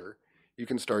structure, you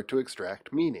can start to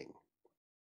extract meaning.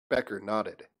 Becker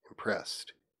nodded,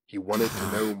 impressed. He wanted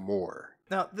to know more.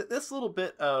 Now, this little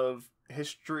bit of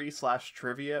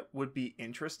history/trivia would be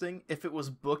interesting if it was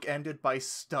bookended by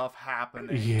stuff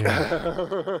happening.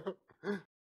 Yeah.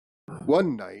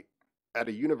 One night, at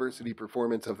a university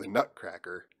performance of the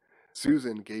Nutcracker,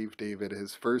 Susan gave David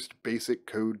his first basic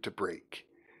code to break.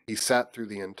 He sat through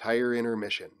the entire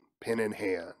intermission, pen in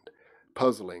hand,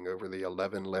 puzzling over the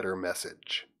 11-letter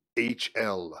message.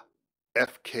 HL,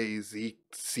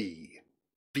 FKZC,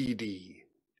 BD,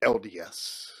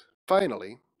 LDS.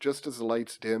 Finally, just as the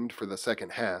lights dimmed for the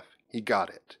second half, he got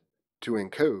it. To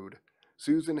encode,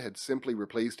 Susan had simply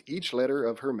replaced each letter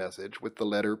of her message with the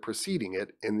letter preceding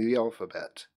it in the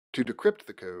alphabet. To decrypt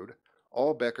the code,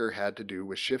 all Becker had to do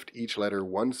was shift each letter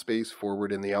one space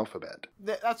forward in the alphabet.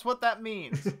 That's what that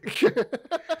means.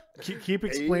 Keep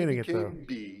explaining it, though.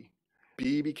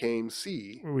 B became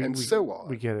C, and so on.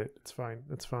 We get it. It's fine.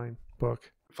 It's fine.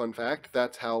 Book. Fun fact,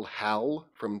 that's how HAL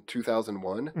from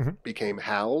 2001 became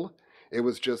HAL. It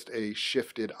was just a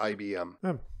shifted IBM.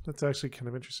 Oh, that's actually kind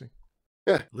of interesting.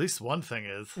 Yeah. At least one thing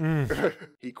is.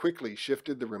 He quickly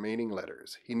shifted the remaining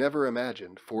letters. He never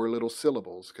imagined 4 little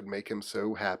syllables could make him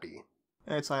so happy.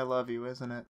 It's I love you,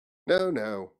 isn't it?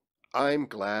 No. I'm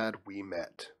glad we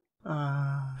met.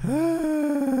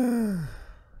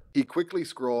 He quickly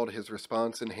scrawled his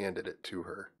response and handed it to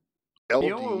her.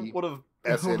 LD would have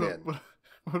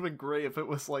been great if it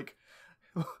was like,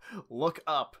 look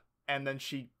up, and then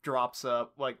she drops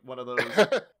up like one of those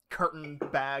curtain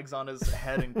bags on his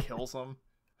head and kills him.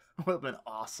 Would have been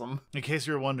awesome. In case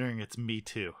you were wondering, it's me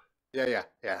too. Yeah.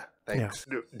 Thanks.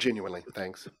 No, genuinely,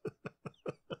 thanks.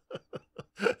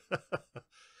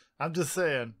 I'm just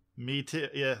saying, me too.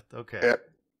 Yeah, okay.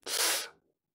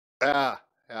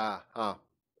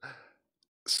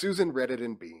 Susan read it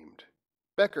and beamed.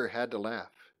 Becker had to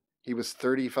laugh. He was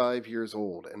 35 years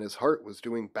old, and his heart was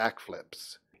doing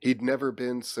backflips. He'd never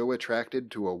been so attracted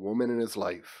to a woman in his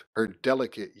life. Her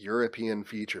delicate European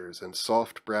features and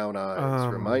soft brown eyes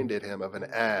reminded him of an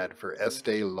ad for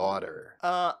Estee Lauder.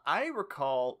 I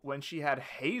recall when she had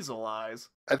hazel eyes.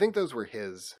 I think those were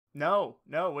his. No,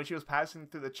 when she was passing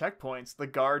through the checkpoints, the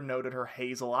guard noted her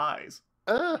hazel eyes.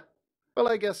 Well,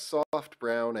 I guess soft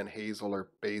brown and hazel are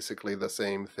basically the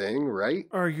same thing, right?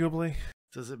 Arguably.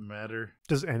 Does it matter?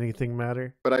 Does anything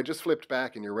matter? But I just flipped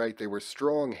back and you're right, they were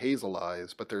strong hazel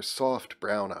eyes, but they're soft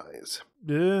brown eyes.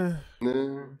 Yeah.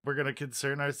 We're going to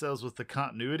concern ourselves with the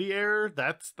continuity error?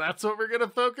 That's what we're going to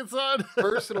focus on?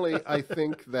 Personally, I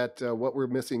think that what we're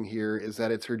missing here is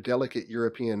that it's her delicate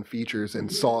European features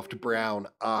and soft brown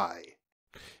eye.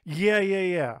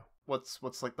 Yeah.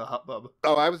 What's like the hubbub?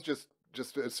 Oh, I was just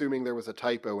assuming there was a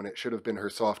typo and it should have been her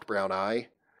soft brown eye,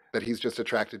 that he's just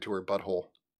attracted to her butthole.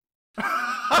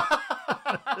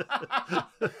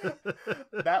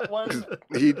 That one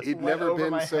he'd never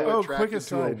been so attracted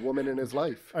to a aside. woman in his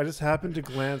life. I just happened to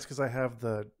glance because I have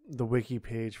the wiki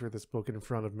page for this book in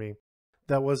front of me.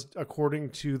 that was, according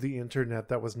to the internet,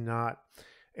 that was not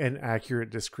an accurate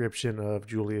description of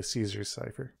Julius Caesar's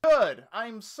cipher. Good.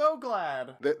 I'm so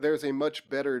glad. There's a much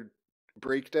better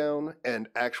breakdown, and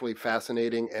actually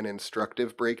fascinating and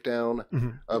instructive breakdown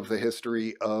of the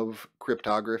history of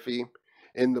cryptography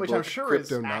in the Which book I'm sure is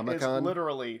Cryptonomicon.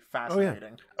 literally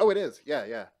fascinating. Oh, it is. Yeah,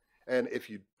 yeah. And if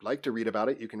you'd like to read about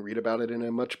it, you can read about it in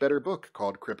a much better book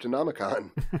called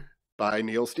Cryptonomicon by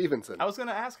Neil Stephenson. I was going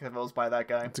to ask if it was by that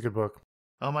guy. It's a good book.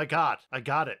 Oh my God, I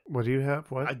got it. What do you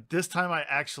have? What? This time I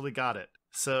actually got it.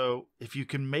 So if you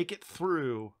can make it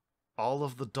through all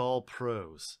of the doll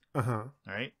prose,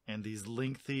 right, and these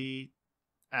lengthy,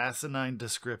 asinine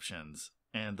descriptions,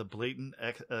 and the blatant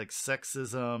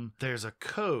sexism, there's a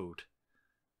code.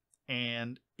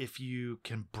 And if you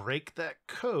can break that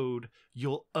code,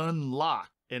 you'll unlock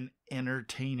an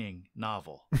entertaining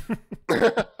novel.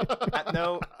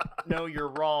 No, you're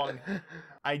wrong.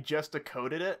 I just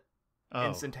decoded it Oh.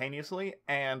 instantaneously,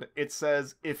 and it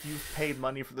says if you've paid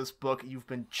money for this book, you've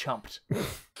been chumped.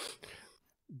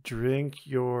 Drink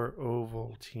your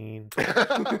Ovaltine.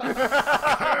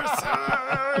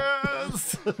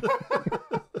 Curses!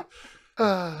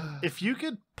 If you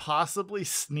could possibly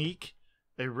sneak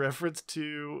a reference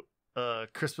to a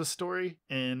Christmas Story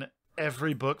in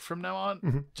every book from now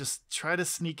on, just try to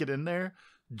sneak it in there,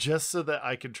 just so that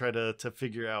I can try to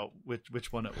figure out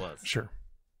which one it was. Sure.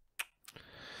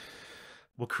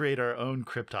 We'll create our own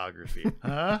cryptography.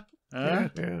 Huh?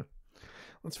 Yeah.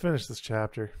 Let's finish this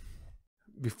chapter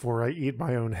before I eat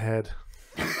my own head.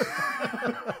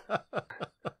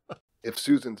 If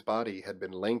Susan's body had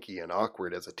been lanky and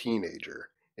awkward as a teenager,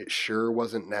 it sure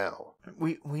wasn't now.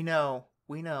 We know.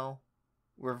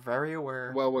 We're very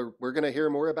aware. Well, we're going to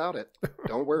hear more about it.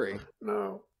 Don't worry.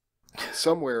 No.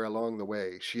 Somewhere along the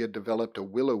way, she had developed a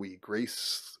willowy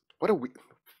grace. What a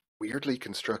weirdly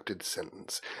constructed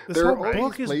sentence. This There whole are all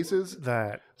book these is places.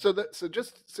 that. So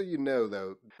just so you know,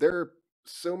 though, there are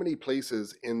so many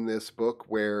places in this book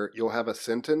where you'll have a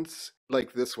sentence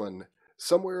like this one.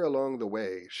 Somewhere along the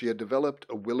way, she had developed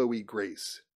a willowy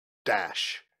grace,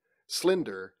 dash,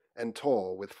 slender and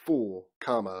tall with full,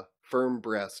 firm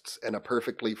breasts and a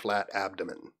perfectly flat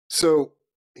abdomen. So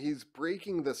he's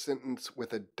breaking the sentence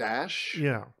with a dash.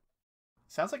 Yeah.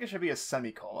 Sounds like it should be a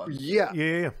semicolon. Yeah.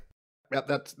 Yeah.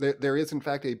 There is, in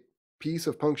fact, a piece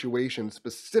of punctuation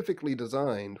specifically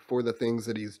designed for the things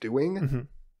that he's doing,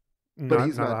 but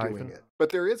he's not doing it. But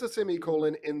there is a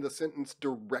semicolon in the sentence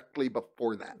directly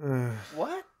before that.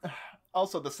 What?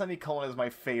 Also, the semicolon is my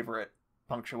favorite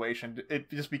punctuation.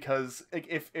 Just because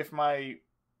if my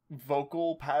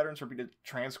vocal patterns were being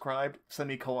transcribed,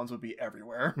 semicolons would be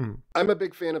everywhere. I'm a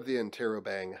big fan of the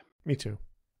interrobang. Me too.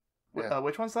 Yeah.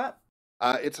 Which one's that?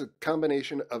 It's a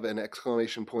combination of an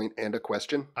exclamation point and a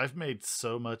question. I've made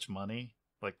so much money,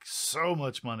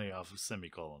 off of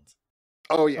semicolons.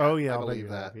 Oh yeah, Oh, yeah, I I'll bet believe you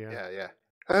that. have, yeah. Yeah.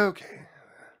 Okay,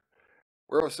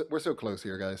 we're so close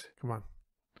here, guys. Come on.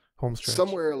 Home stretch.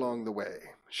 Somewhere along the way,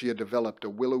 she had developed a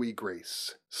willowy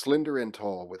grace, slender and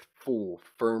tall, with full,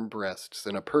 firm breasts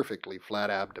and a perfectly flat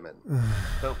abdomen.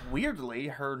 But weirdly,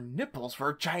 her nipples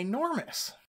were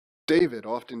ginormous. David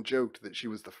often joked that she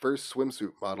was the first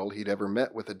swimsuit model he'd ever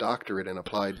met with a doctorate in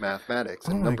applied mathematics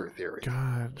and number theory.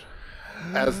 God.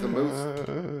 As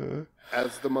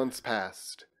the months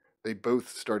passed, they both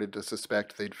started to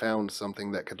suspect they'd found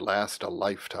something that could last a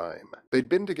lifetime. They'd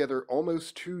been together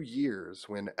almost 2 years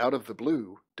when, out of the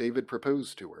blue, David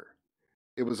proposed to her.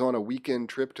 It was on a weekend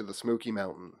trip to the Smoky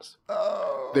Mountains.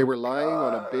 They were lying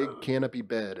on a big canopy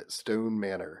bed at Stone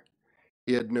Manor.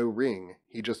 He had no ring,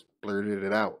 he just blurted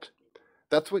it out.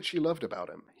 That's what she loved about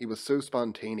him. He was so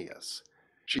spontaneous.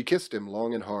 She kissed him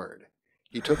long and hard.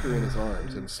 He took her in his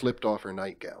arms and slipped off her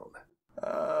nightgown.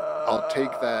 I'll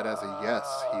take that as a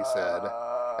yes, he said,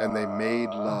 and they made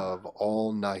love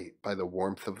all night by the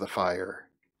warmth of the fire.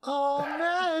 All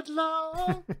night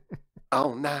long.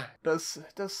 All night. Does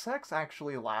sex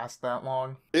actually last that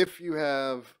long? If you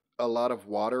have a lot of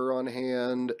water on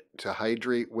hand to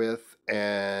hydrate with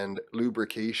and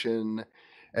lubrication,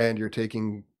 and you're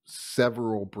taking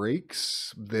several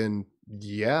breaks, then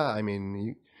yeah, I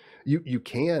mean, you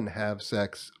can have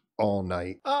sex all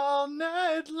night. All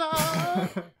night long.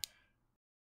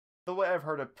 The way I've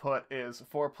heard it put is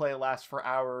foreplay lasts for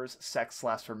hours, sex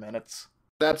lasts for minutes.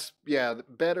 That's, yeah,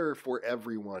 better for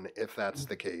everyone if that's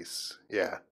the case.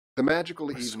 Yeah. The magical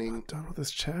We're evening. so done with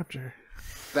this chapter.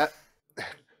 That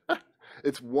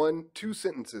it's 2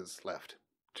 sentences left.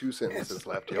 2 sentences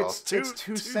left, y'all. It's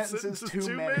two sentences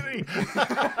too many.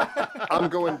 I'm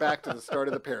going back to the start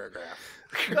of the paragraph.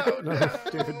 No,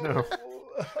 David, no.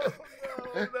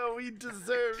 No, we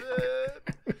deserve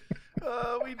it.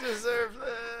 Oh, we deserve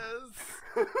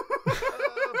this.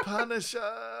 Punish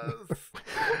us.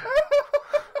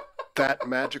 That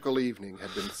magical evening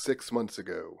had been 6 months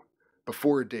ago,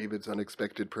 before David's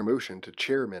unexpected promotion to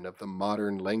chairman of the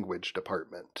Modern Language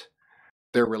Department.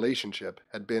 Their relationship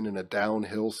had been in a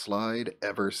downhill slide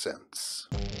ever since.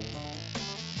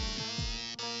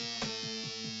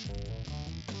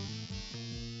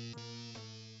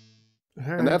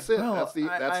 And that's it. Well, that's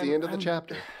the end of the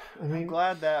chapter. I'm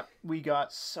glad that we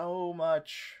got so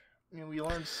much. I mean, we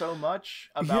learned so much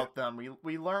about them.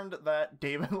 We learned that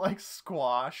David likes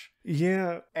squash.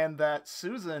 Yeah. And that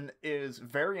Susan is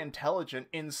very intelligent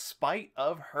in spite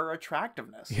of her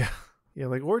attractiveness. Yeah. Yeah,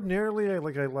 like ordinarily I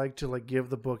like to like give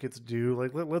the book its due.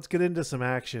 Like let's get into some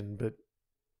action, but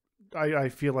I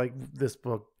feel like this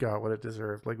book got what it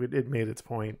deserved. Like it made its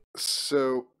point.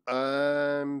 So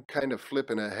I'm kind of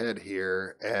flipping ahead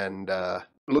here, and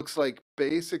looks like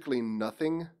basically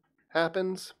nothing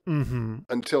happens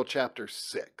until chapter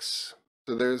 6.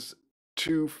 So there's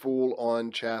 2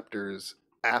 full-on chapters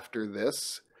after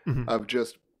this of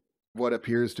just what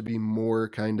appears to be more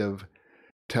kind of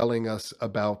telling us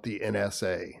about the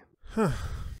NSA.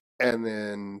 And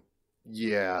then,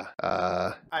 yeah.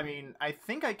 I mean, I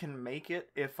think I can make it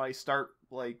if I start,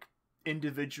 like,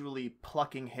 individually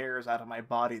plucking hairs out of my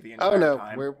body the entire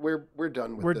time. We're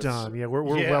done with this. We're done. Yeah,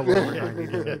 we're Yeah. well over 90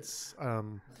 minutes.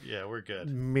 Yeah, we're good.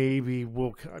 Maybe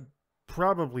we'll...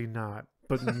 Probably not,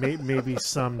 but maybe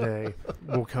someday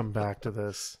we'll come back to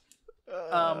this.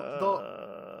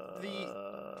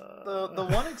 The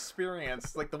one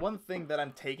experience, like the one thing that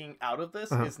I'm taking out of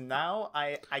this is now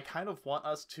I kind of want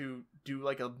us to do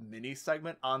like a mini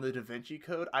segment on the Da Vinci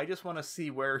Code. I just want to see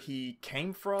where he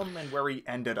came from and where he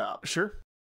ended up. Sure.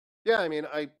 Yeah, I mean,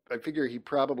 I figure he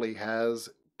probably has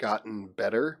gotten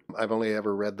better. I've only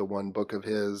ever read the one book of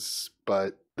his,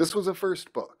 but this was a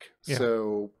first book. Yeah.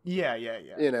 So, Yeah.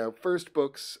 you know, first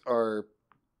books are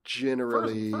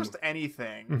generally... First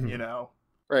anything, you know.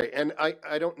 Right, and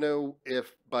I don't know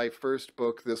if by first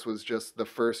book this was just the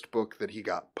first book that he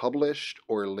got published,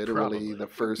 or literally Probably. the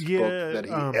first book that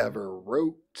he ever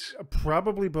wrote.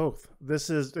 Probably both. This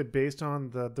is based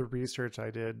on the research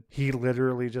I did. He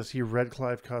literally he read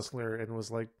Clive Cussler and was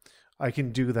like, I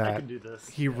can do that. I can do this.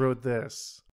 He wrote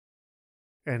this.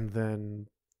 And then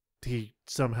he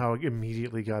somehow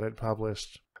immediately got it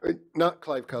published. Not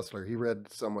Clive Cussler, he read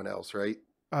someone else, right?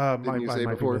 I you say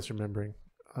might before? be misremembering.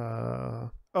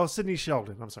 Sidney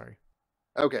Sheldon. I'm sorry.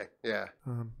 Okay, yeah.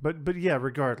 But yeah,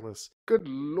 regardless. Good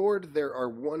Lord, there are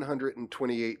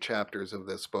 128 chapters of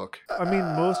this book. I mean,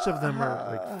 most of them are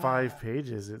like 5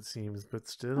 pages, it seems, but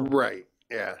still. Right,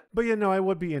 yeah. But yeah, no, I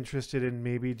would be interested in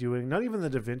maybe doing not even the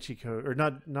Da Vinci Code, or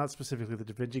not specifically the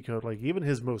Da Vinci Code, like even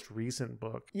his most recent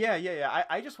book. Yeah.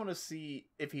 I just want to see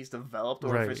if he's developed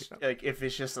or if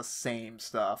it's just the same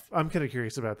stuff. I'm kind of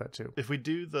curious about that too. If we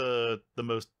do the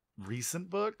most recent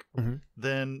book,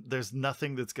 then there's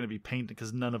nothing that's going to be painted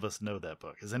because none of us know that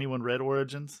book. Has anyone read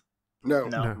Origins? No.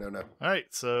 All right,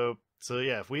 so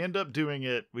yeah, if we end up doing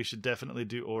it, we should definitely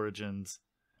do Origins.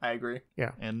 I agree.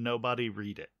 Yeah, and nobody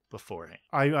read it beforehand.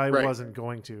 I wasn't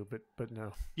going to, but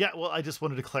no. Yeah, well, I just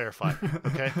wanted to clarify.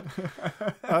 Okay.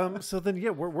 So then, yeah,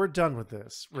 we're done with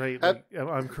this, right? Like,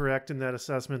 I'm correct in that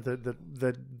assessment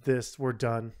that this we're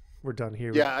done. We're done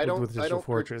here. Yeah, I with don't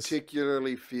Fortress.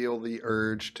 particularly feel the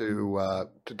urge to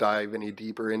dive any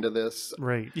deeper into this.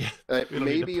 Right. Yeah.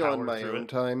 Maybe on my own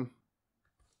time,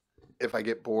 if I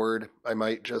get bored, I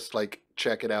might just like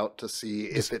check it out to see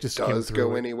if it does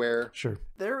go anywhere. Sure.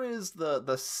 There is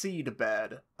the seed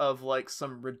bed of like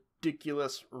some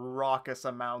ridiculous raucous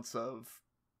amounts of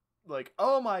like,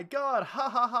 oh my god, ha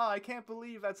ha ha, I can't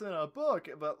believe that's in a book.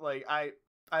 But like I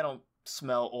don't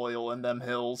smell oil in them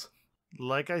hills.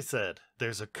 Like I said,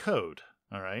 there's a code,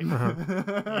 all right?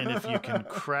 And if you can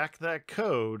crack that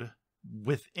code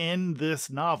within this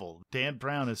novel, Dan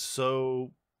Brown is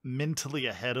so mentally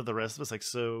ahead of the rest of us, like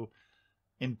so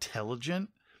intelligent,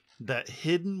 that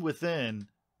hidden within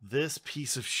this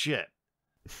piece of shit,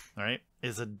 all right,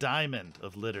 is a diamond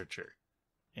of literature.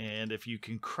 And if you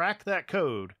can crack that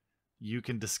code, you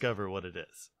can discover what it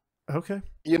is. Okay.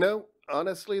 You know,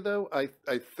 honestly though,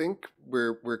 I think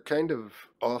we're kind of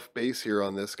off base here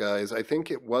on this, guys. I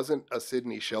think it wasn't a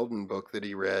Sidney Sheldon book that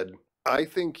he read. I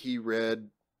think he read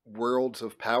Worlds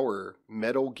of Power,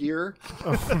 Metal Gear.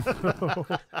 Oh,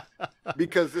 no.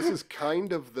 Because this is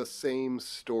kind of the same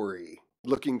story.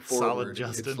 Looking forward, Solid,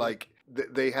 Justin. It's like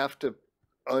they have to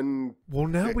Well,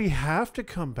 now we have to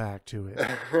come back to it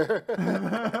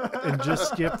and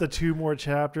just skip the 2 more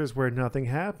chapters where nothing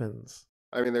happens.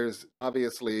 I mean, there's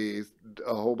obviously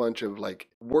a whole bunch of like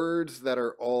words that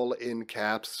are all in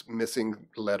caps, missing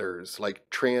letters, like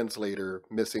translator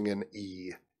missing an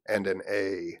E and an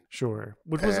A. Sure.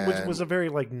 Which was a very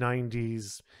like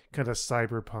 90s kind of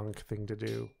cyberpunk thing to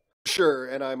do. Sure,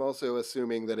 and I'm also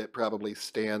assuming that it probably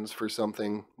stands for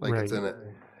something, like it's in it.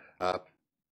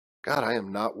 God, I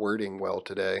am not wording well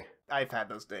today. I've had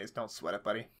those days. Don't sweat it,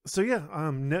 buddy. So yeah,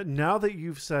 now that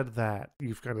you've said that,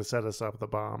 you've kind of set us up the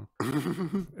bomb.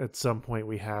 At some point,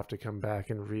 we have to come back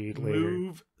and read later.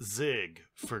 Move zig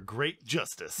for great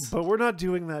justice. But we're not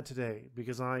doing that today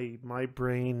because my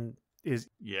brain is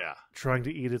trying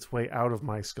to eat its way out of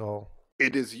my skull.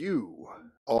 It is you.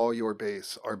 All your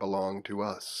base are belong to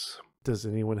us. Does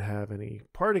anyone have any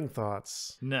parting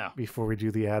thoughts? No. Before we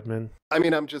do the admin? I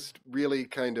mean, I'm just really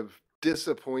kind of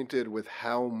disappointed with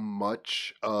how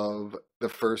much of the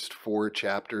first 4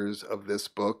 chapters of this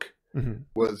book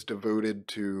was devoted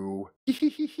to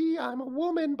I'm a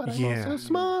woman, but I'm also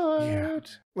smart. Yeah.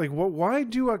 Like, why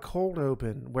do a cold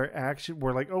open where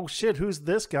we're like, oh shit, who's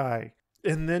this guy?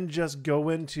 And then just go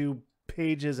into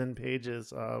pages and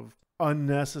pages of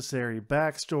unnecessary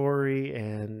backstory.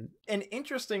 And an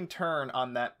interesting turn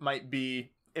on that might be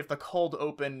if the cold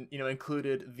open,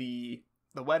 included the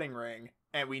wedding ring,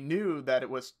 and we knew that it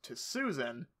was to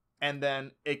Susan, and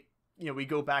then we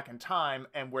go back in time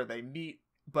and where they meet,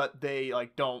 but they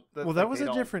don't. Well, that was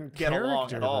a different get character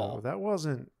along at all. Though. That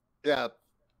wasn't. Yeah,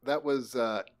 that was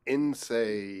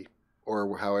Insei,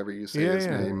 or however you say his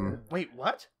name. Wait,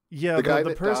 what? Yeah, the guy the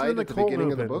that person died in the at the cold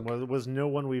beginning open of the book was no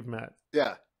one we've met.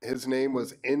 Yeah, his name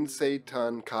was Insei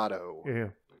Tankado. Yeah.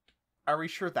 Are we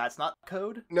sure that's not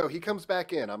code? No, he comes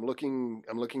back in. I'm looking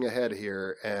ahead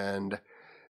here, and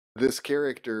this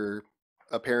character,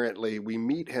 apparently, we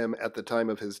meet him at the time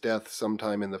of his death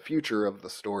sometime in the future of the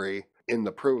story in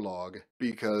the prologue,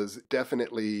 because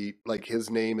definitely, his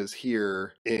name is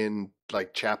here in,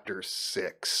 chapter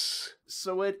 6.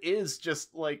 So it is just,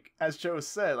 as Joe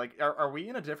said, are we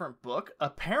in a different book?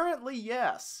 Apparently,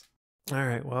 yes. All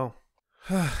right, well,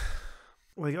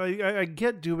 I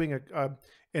get doing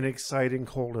an exciting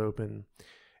cold open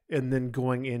and then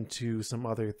going into some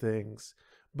other things,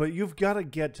 but you've got to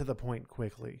get to the point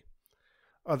quickly.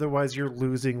 Otherwise, you're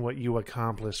losing what you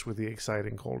accomplished with the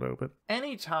exciting cold open.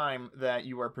 Anytime that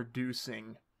you are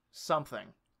producing something,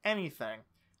 anything,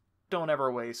 don't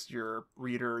ever waste your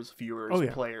readers, viewers,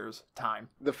 players' time.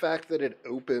 The fact that it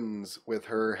opens with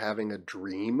her having a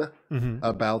dream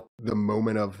about the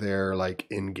moment of their,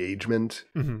 engagement,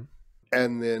 and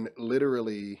then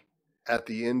literally at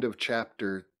the end of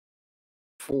chapter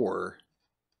 4,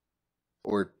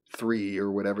 or 3,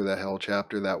 or whatever the hell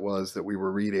chapter that was that we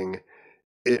were reading,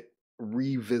 it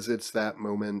revisits that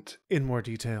moment in more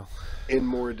detail.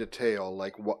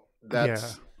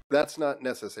 That's not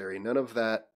necessary. None of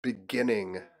that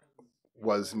beginning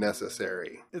was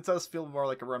necessary. It does feel more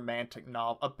like a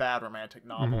bad romantic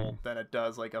novel than it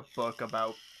does like a book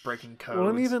about breaking codes. Well,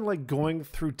 and even going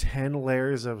through 10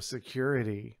 layers of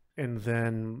security, and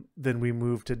then we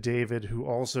move to David, who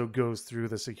also goes through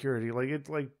the security.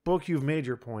 Book, you've made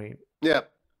your point. Yeah,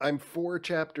 I'm 4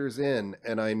 chapters in,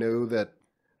 and I know that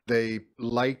they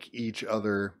like each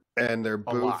other, and they're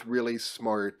both really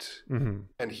smart,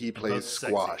 and he plays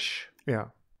squash. Yeah.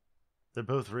 They're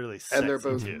both really sexy. And they're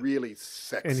both really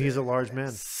sexy. And he's a large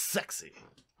man. Sexy.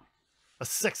 A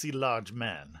sexy large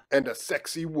man. And a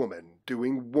sexy woman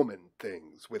doing woman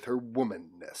things with her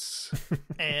womanness.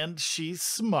 And she's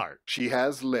smart. She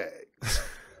has legs.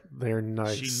 They're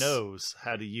nice. She knows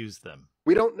how to use them.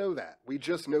 We don't know that. We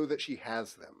just know that she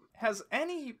has them. Has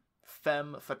any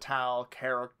femme fatale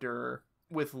character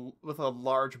with a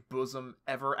large bosom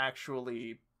ever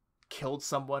actually killed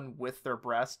someone with their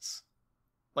breasts?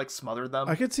 Smothered them?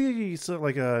 I could see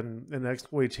an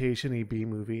exploitation-y B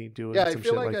movie doing some shit like that.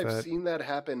 Yeah, I feel like I've seen that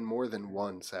happen more than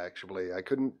once, actually. I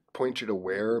couldn't point you to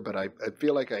where, but I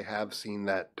feel like I have seen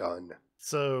that done.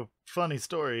 So, funny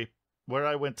story. Where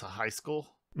I went to high school,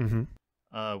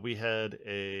 we had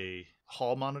a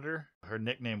hall monitor. Her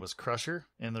nickname was Crusher.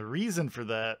 And the reason for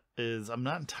that is I'm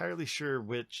not entirely sure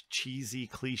which cheesy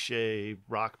cliche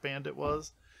rock band it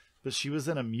was, but she was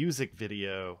in a music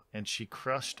video and she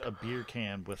crushed a beer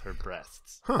can with her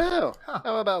breasts. Oh,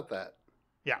 how about that?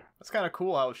 Yeah. That's kind of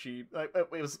cool how she...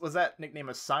 was that nickname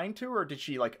assigned to her, or did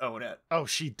she, own it? Oh,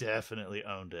 she definitely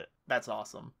owned it. That's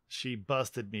awesome. She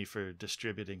busted me for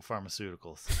distributing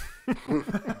pharmaceuticals.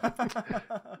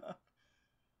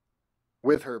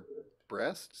 With her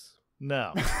breasts?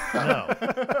 No.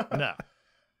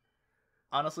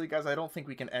 honestly, guys, I don't think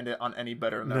we can end it on any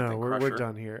better note No, than we're Crusher.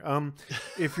 done here.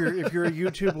 If you're a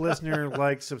YouTube listener,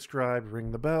 like, subscribe,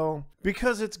 ring the bell,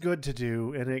 because it's good to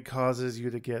do, and it causes you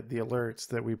to get the alerts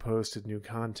that we posted new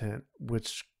content.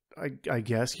 Which I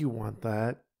guess you want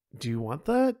that. Do you want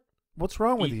that? What's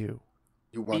wrong with you?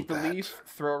 You want Eat the that? leaf,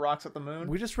 throw rocks at the moon.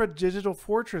 We just read Digital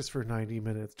Fortress for 90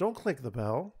 minutes. Don't click the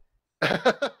bell.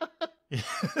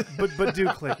 But do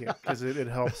click it, because it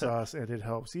helps us, and it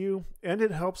helps you, and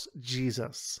it helps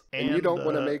Jesus. And you don't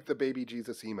want to make the baby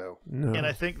Jesus emo. No. And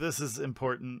I think this is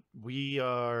important. We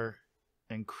are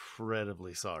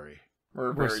incredibly sorry.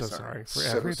 We're We're very so sorry. sorry for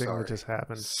So everything sorry. that just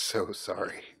happened. So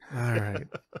sorry. All right.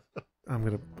 I'm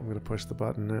gonna push the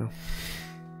button now.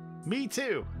 Me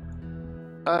too.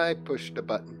 I pushed a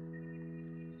button.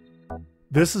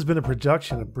 This has been a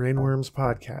production of Brainworms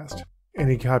Podcast.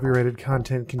 Any copyrighted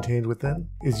content contained within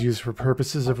is used for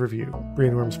purposes of review.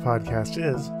 Brainworms Podcast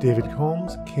is David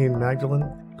Combs, Kaine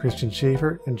Magdalen, Christian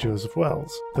Schaefer, and Joseph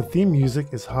Wells. The theme music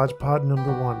is Hodgepod No.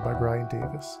 1 by Brian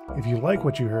Davis. If you like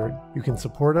what you heard, you can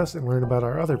support us and learn about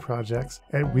our other projects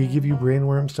at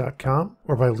WeGiveYouBrainworms.com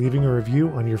or by leaving a review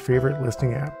on your favorite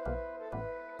listening app.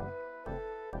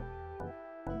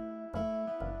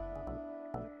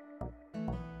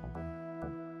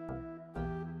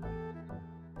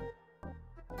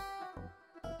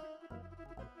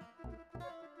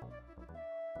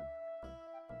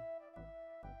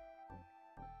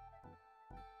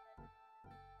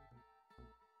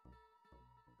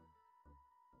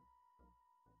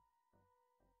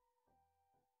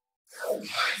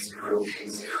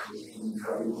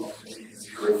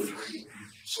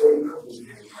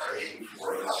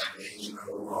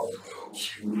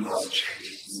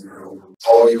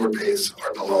 All your base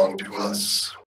are belong to us.